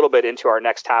least a little bit into our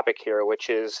next topic here, which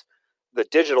is the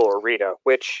digital arena.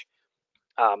 Which,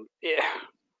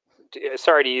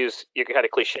 sorry to use kind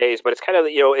of cliches, but it's kind of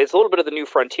it's a little bit of the new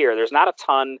frontier. There's not a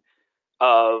ton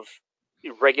of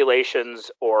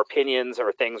regulations or opinions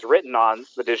or things written on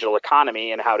the digital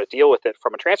economy and how to deal with it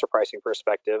from a transfer pricing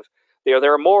perspective.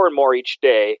 There are more and more each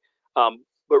day,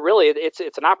 but really it's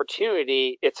an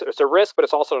opportunity. It's a risk, but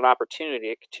it's also an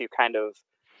opportunity to kind of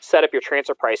set up your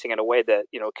transfer pricing in a way that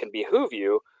can behoove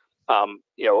you.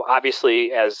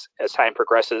 Obviously as time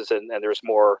progresses and there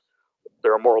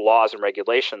are more laws and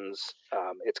regulations,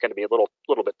 it's going to be a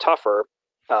little bit tougher.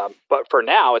 But for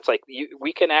now, it's like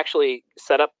we can actually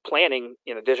set up planning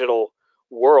in a digital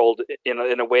world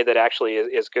in a way that actually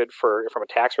is good from a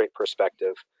tax rate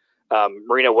perspective.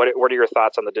 Marina, what are your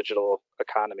thoughts on the digital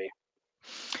economy?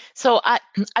 So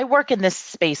I work in this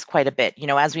space quite a bit.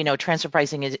 As we know, transfer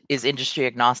pricing is industry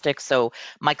agnostic. So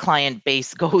my client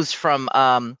base goes from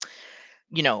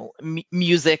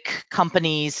music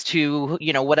companies to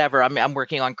whatever. I'm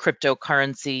working on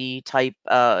cryptocurrency type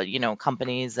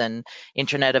companies and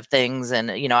Internet of Things, and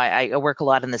I work a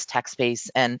lot in this tech space.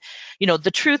 And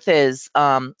the truth is,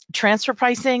 transfer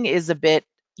pricing is a bit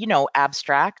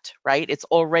abstract, right? It's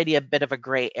already a bit of a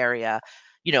gray area,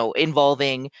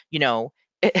 involving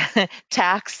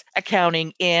tax,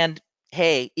 accounting, and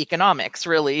hey, economics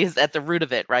really is at the root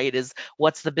of it, right? Is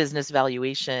what's the business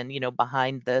valuation,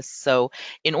 behind this. So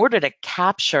in order to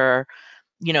capture,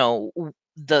 you know,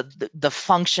 the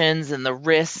functions and the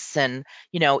risks, and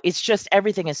it's just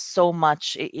everything is so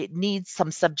much, it needs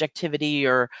some subjectivity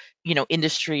or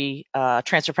industry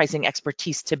transfer pricing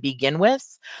expertise to begin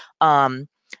with.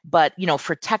 But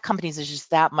for tech companies, it's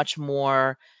just that much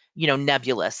more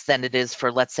nebulous than it is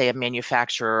for, let's say, a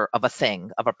manufacturer of a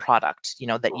thing, of a product,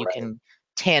 that you Right. can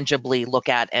tangibly look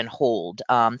at and hold.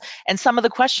 And some of the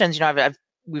questions,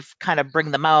 we've kind of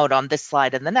bring them out on this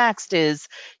slide and the next is,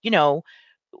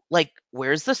 like,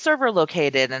 where's the server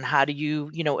located and how do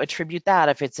you attribute that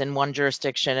if it's in one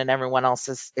jurisdiction and everyone else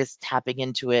is tapping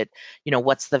into it?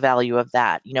 What's the value of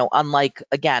that? Unlike,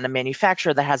 again, a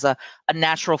manufacturer that has a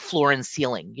natural floor and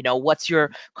ceiling, what's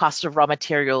your cost of raw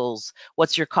materials?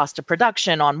 What's your cost of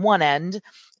production on one end?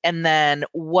 And then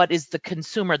what is the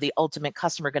consumer, the ultimate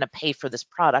customer, going to pay for this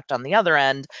product on the other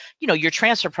end? Your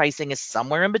transfer pricing is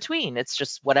somewhere in between. It's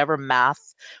just whatever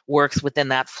math works within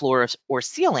that floor or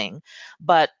ceiling.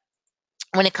 But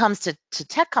when it comes to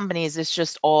tech companies, it's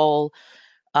just all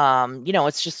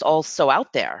it's just all so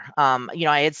out there.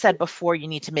 I had said before, you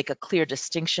need to make a clear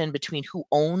distinction between who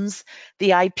owns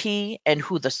the IP and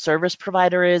who the service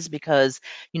provider is, because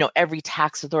every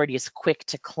tax authority is quick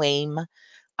to claim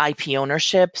IP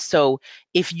ownership. So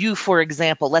if you, for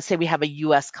example, let's say we have a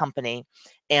US company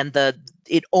and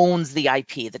it owns the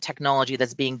IP, the technology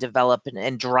that's being developed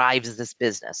and drives this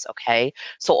business, okay?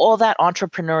 So all that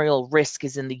entrepreneurial risk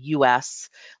is in the US,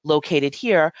 located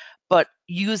here, but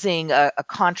using a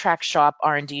contract shop,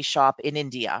 R&D shop in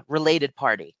India, related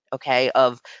party, okay,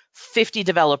 of 50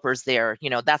 developers there,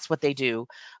 that's what they do,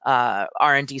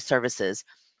 R&D services.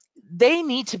 They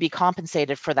need to be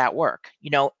compensated for that work,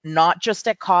 not just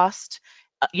at cost.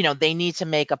 They need to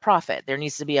make a profit. There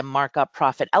needs to be a markup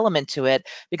profit element to it,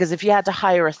 because if you had to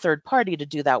hire a third party to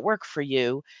do that work for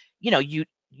you,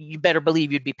 you better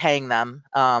believe you'd be paying them,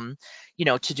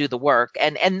 to do the work.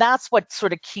 And that's what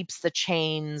sort of keeps the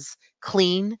chains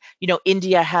clean.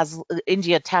 India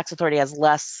tax authority has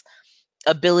less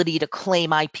ability to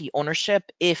claim IP ownership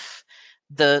if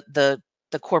the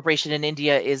corporation in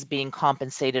India is being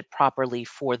compensated properly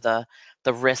for the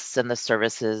risks and the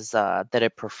services that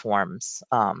it performs.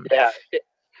 Yeah,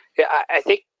 yeah. I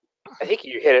think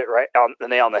you hit it right on the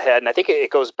nail on the head, and I think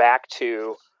it goes back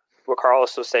to what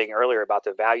Carlos was saying earlier about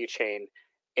the value chain,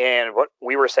 and what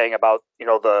we were saying about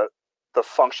the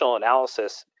functional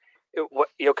analysis.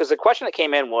 Because the question that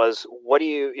came in was, what do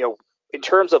you in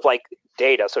terms of like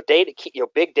data? So data,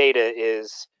 big data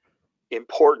is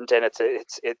important, and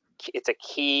it's a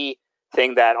key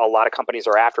thing that a lot of companies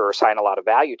are after or assign a lot of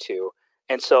value to.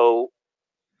 And so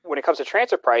when it comes to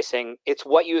transfer pricing, it's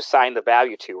what you assign the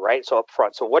value to, right? So up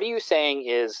front. So what are you saying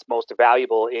is most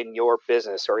valuable in your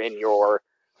business or in your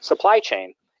supply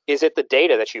chain? Is it the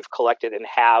data that you've collected and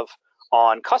have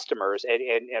on customers, and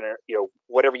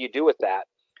whatever you do with that,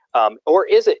 or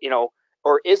is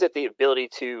it the ability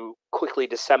to quickly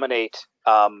disseminate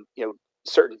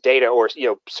certain data or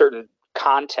certain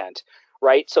content,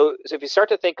 right? So if you start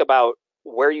to think about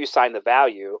where you assign the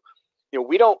value,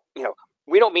 we don't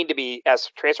we don't mean to be, as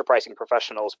transfer pricing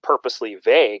professionals, purposely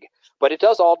vague, but it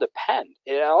does all depend.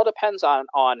 It all depends on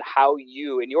how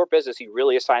you in your business you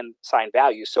really assign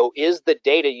value. So is the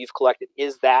data you've collected,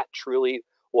 is that truly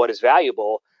what is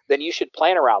valuable? Then you should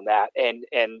plan around that. And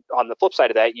on the flip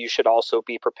side of that, you should also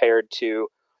be prepared to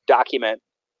document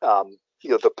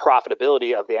the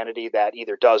profitability of the entity that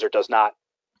either does or does not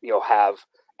have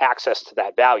access to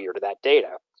that value or to that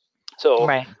data. So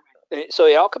Right. so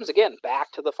it all comes again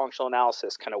back to the functional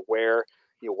analysis, kind of where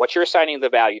what you're assigning the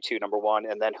value to, number one,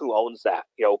 and then who owns that.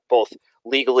 Both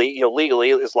legally, legally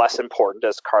is less important,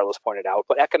 as Carlos pointed out,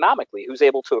 but economically, who's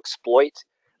able to exploit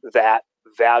that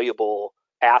valuable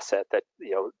asset that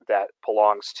that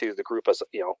belongs to the group as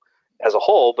a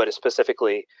whole, but it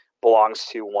specifically belongs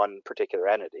to one particular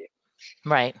entity.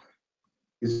 Right.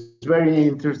 It's very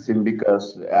interesting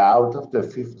because out of the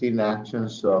 15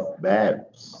 actions of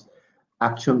BEPS,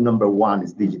 action number one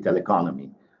is digital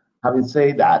economy. Having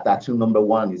said that, action number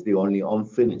one is the only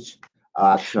unfinished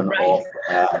action Right.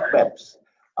 of BEPS.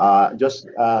 Just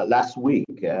last week,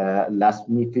 last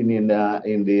meeting in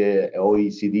the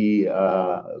OECD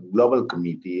Global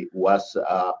Committee was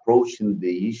approaching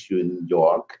the issue in New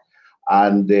York,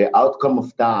 and the outcome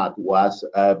of that was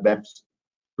BEPS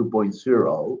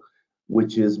 2.0,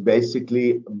 which is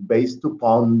basically based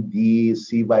upon the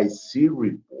C by C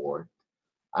report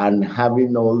and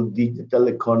having all digital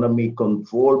economy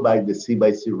controlled by the C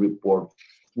by C report,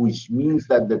 which means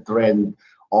that the trend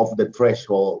of the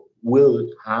threshold will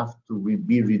have to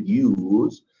be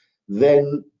reduced.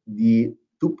 Then the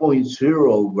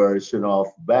 2.0 version of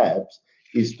BEPS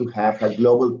is to have a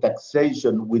global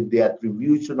taxation with the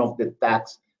attribution of the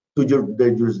tax to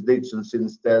the jurisdictions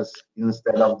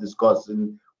instead of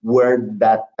discussing where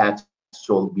that tax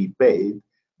shall be paid.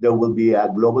 There will be a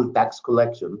global tax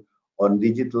collection on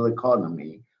digital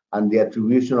economy, and the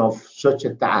attribution of such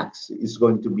a tax is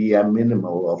going to be a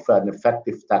minimal of an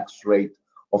effective tax rate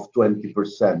of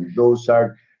 20%. Those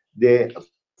are the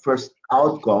first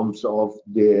outcomes of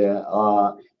the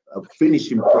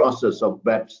finishing process of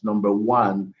BEPS number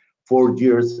one, 4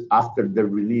 years after the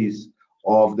release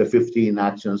of the 15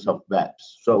 actions of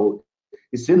BEPS. So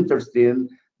it's interesting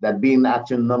that being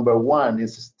action number one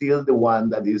is still the one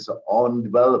that is on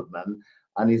development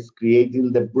and is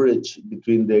creating the bridge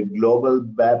between the global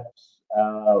BEPS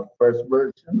first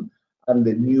version and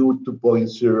the new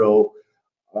 2.0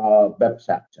 BEPS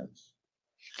actions.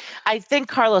 I think,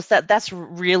 Carlos, that's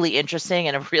really interesting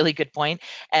and a really good point.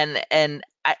 And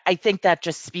I think that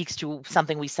just speaks to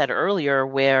something we said earlier,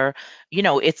 where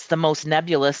it's the most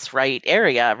nebulous, right,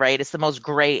 area, right? It's the most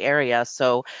gray area.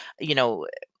 So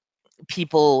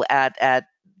people at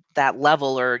that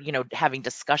level are having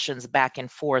discussions back and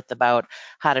forth about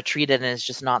how to treat it, and it's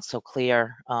just not so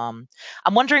clear. I'm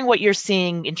wondering what you're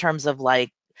seeing in terms of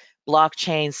like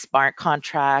blockchain, smart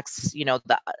contracts,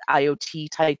 the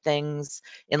IoT type things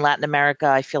in Latin America.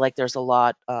 I feel like there's a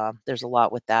lot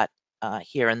with that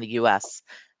here in the U.S.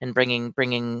 and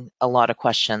bringing a lot of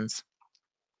questions.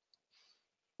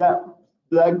 Yeah,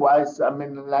 Likewise, I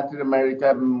mean, in Latin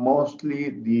America,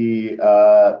 mostly the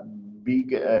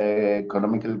big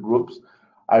economical groups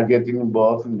are getting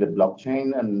involved in the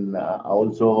blockchain and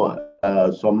also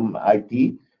some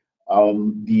IT.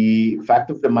 The fact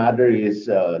of the matter is,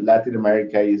 Latin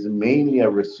America is mainly a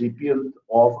recipient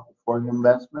of foreign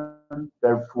investment.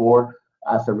 Therefore,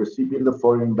 as a recipient of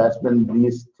foreign investment,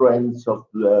 these trends of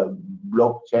the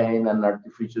blockchain and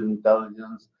artificial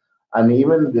intelligence and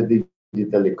even the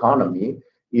digital economy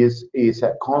is a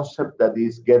concept that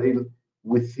is getting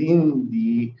within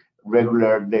the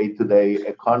regular day-to-day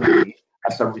economy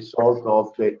as a result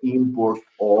of the import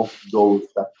of those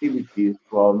activities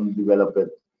from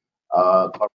developed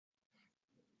countries.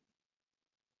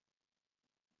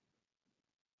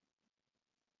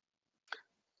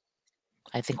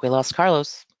 I think we lost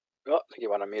Carlos. Oh, you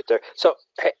want to mute there. So,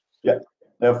 hey, Yeah,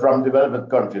 they're from developed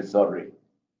countries, sorry.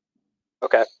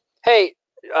 okay. Hey,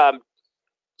 um,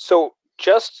 so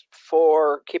just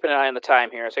for keeping an eye on the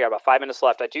time here, so I got about 5 minutes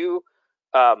left. I do,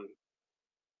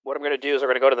 what I'm going to do is we're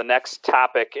going to go to the next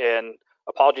topic. And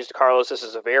apologies to Carlos, this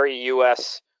is a very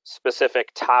U.S. specific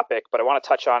topic, but I want to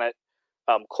touch on it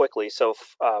quickly. So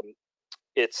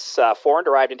it's foreign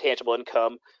derived intangible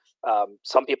income.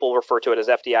 Some people refer to it as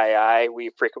FDII. We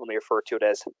frequently refer to it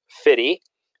as FDII,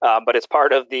 but it's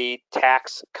part of the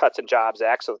Tax Cuts and Jobs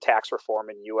Act, so the tax reform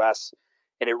in the U.S.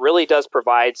 And it really does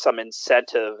provide some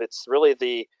incentive. It's really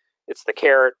the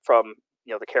carrot from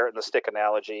the carrot and the stick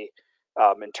analogy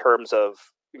in terms of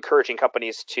encouraging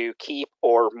companies to keep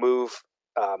or move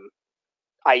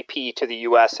IP to the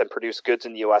U.S. and produce goods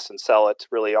in the U.S. and sell it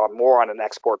really on more on an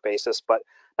export basis, but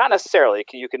not necessarily.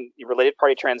 Related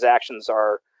party transactions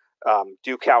are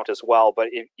do count as well, but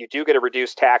you do get a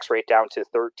reduced tax rate down to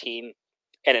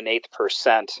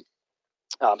 13.125%.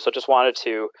 So just wanted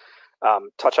to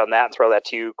touch on that and throw that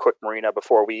to you quick, Marina,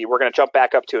 before we're going to jump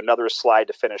back up to another slide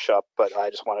to finish up, but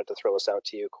I just wanted to throw this out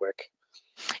to you quick.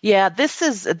 Yeah, this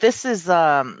is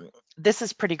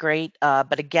pretty great.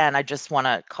 But again, I just want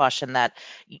to caution that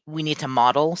we need to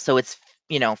model. So it's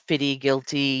FDII,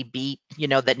 guilty, beat,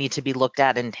 that need to be looked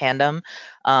at in tandem.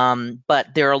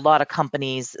 But there are a lot of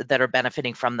companies that are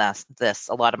benefiting from this.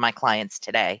 A lot of my clients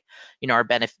today, are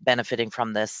benefiting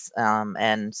from this.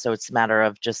 And so it's a matter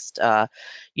of just,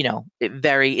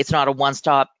 it's not a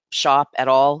one-stop shop at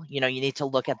all. You need to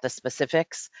look at the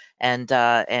specifics and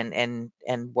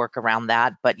work around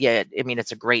that. But yeah, I mean,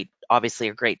 it's obviously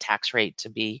a great tax rate to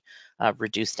be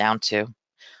reduced down to.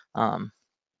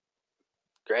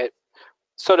 Great.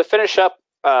 So to finish up,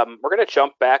 we're going to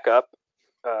jump back up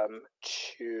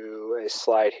to a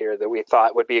slide here that we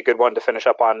thought would be a good one to finish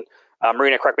up on.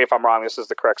 Marina, correct me if I'm wrong. This is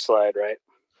the correct slide, right?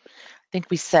 I think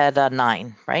we said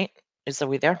 9, right? Are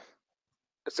we there?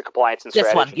 It's the compliance and This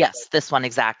strategy. one, yes, this one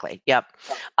exactly. Yep.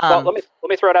 Well, let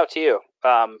me throw it out to you.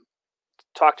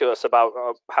 Talk to us about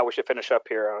how we should finish up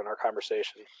here on our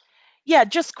conversation. Yeah,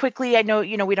 just quickly, I know,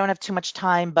 we don't have too much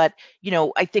time, but,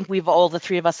 I think the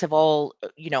three of us have all,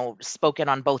 spoken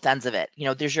on both ends of it.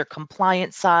 There's your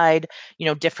compliance side,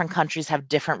 different countries have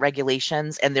different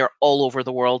regulations and they're all over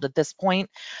the world at this point.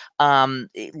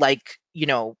 Like,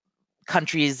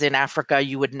 countries in Africa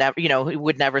you would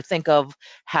never think of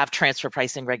have transfer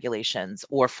pricing regulations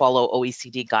or follow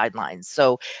OECD guidelines.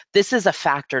 So this is a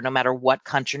factor no matter what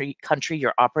country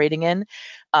you're operating in.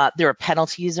 There are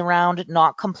penalties around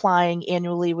not complying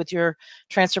annually with your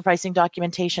transfer pricing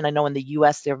documentation. I know in the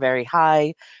US they're very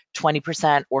high,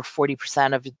 20% or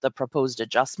 40% of the proposed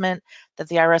adjustment that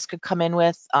the IRS could come in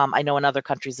with. I know in other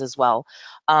countries as well.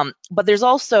 But there's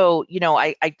also,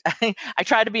 I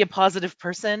try to be a positive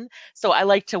person. So I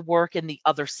like to work in the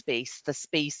other space, the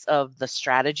space of the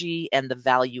strategy and the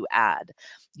value add.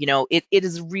 It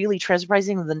is really transfer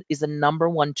pricing is the number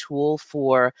one tool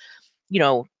for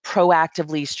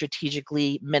proactively,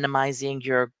 strategically minimizing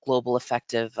your global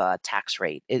effective tax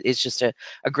rate. It's just a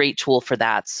great tool for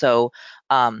that. So,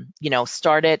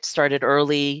 start it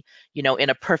early. In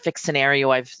a perfect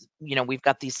scenario, we've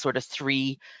got these sort of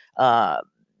three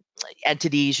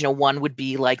entities. One would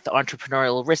be like the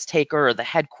entrepreneurial risk taker or the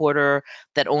headquarter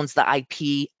that owns the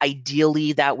IP.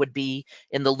 Ideally, that would be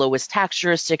in the lowest tax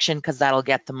jurisdiction because that'll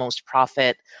get the most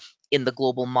profit in the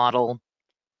global model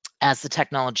as the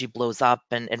technology blows up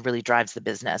and really drives the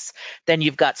business. Then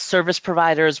you've got service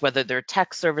providers, whether they're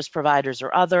tech service providers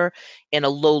or other, in a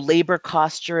low labor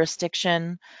cost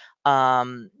jurisdiction.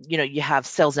 You have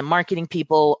sales and marketing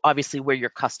people, obviously where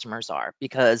your customers are,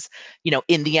 because,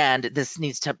 in the end, this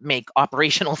needs to make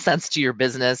operational sense to your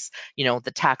business.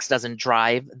 The tax doesn't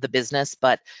drive the business,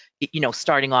 but,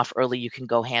 starting off early, you can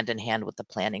go hand in hand with the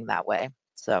planning that way.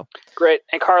 So great.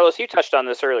 And Carlos, you touched on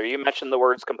this earlier. You mentioned the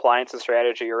words compliance and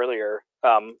strategy earlier.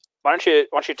 Why don't you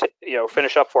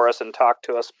finish up for us and talk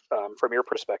to us from your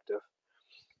perspective?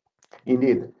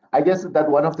 Indeed. I guess that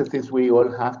one of the things we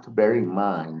all have to bear in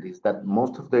mind is that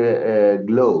most of the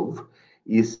globe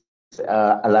is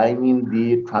aligning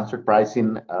the transfer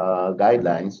pricing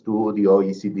guidelines to the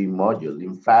OECD module.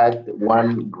 In fact,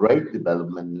 one great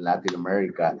development in Latin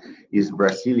America is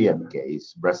Brazilian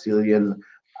case. Brazilian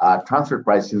transfer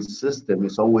pricing system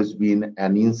has always been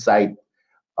an inside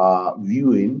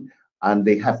viewing, and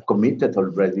they have committed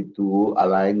already to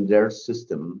align their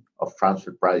system of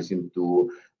transfer pricing to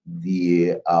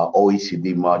the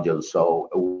OECD module. So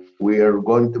we're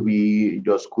going to be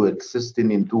just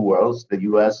coexisting in two worlds, the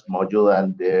US module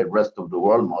and the rest of the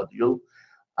world module.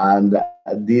 And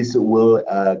this will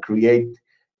create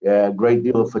a great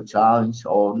deal of a challenge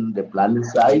on the planning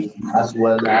side as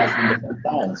well as on the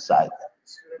compliance side.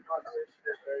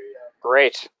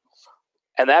 Great.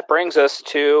 And that brings us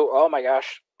to, oh my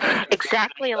gosh.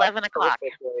 Exactly 11 o'clock.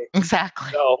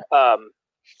 exactly. So,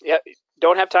 yeah,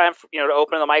 don't have time to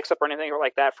open the mics up or anything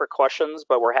like that for questions,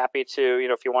 but we're happy to,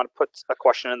 if you want to put a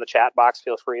question in the chat box,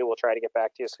 feel free. We'll try to get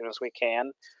back to you as soon as we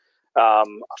can.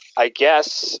 I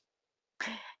guess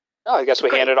we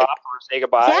hand it off or say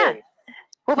goodbye. Yeah.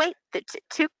 Well, wait,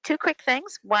 two quick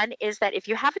things. One is that if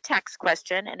you have a tax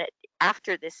question and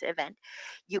after this event,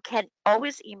 you can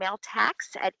always email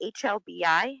tax at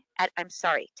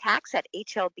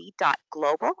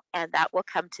hlb.global, and that will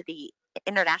come to the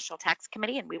International Tax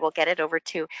Committee, and we will get it over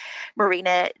to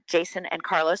Marina, Jason, and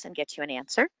Carlos and get you an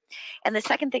answer. And the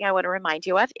second thing I want to remind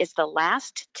you of is the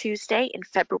last Tuesday in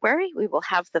February, we will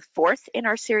have the fourth in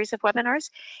our series of webinars,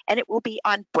 and it will be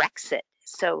on Brexit.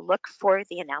 So look for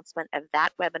the announcement of that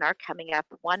webinar coming up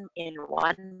in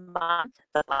 1 month,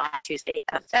 the last Tuesday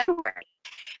of February.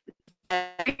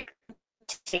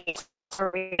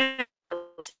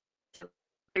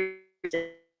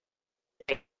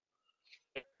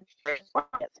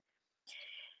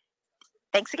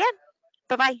 Thanks again.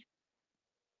 Bye-bye.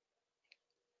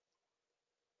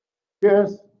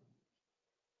 Cheers.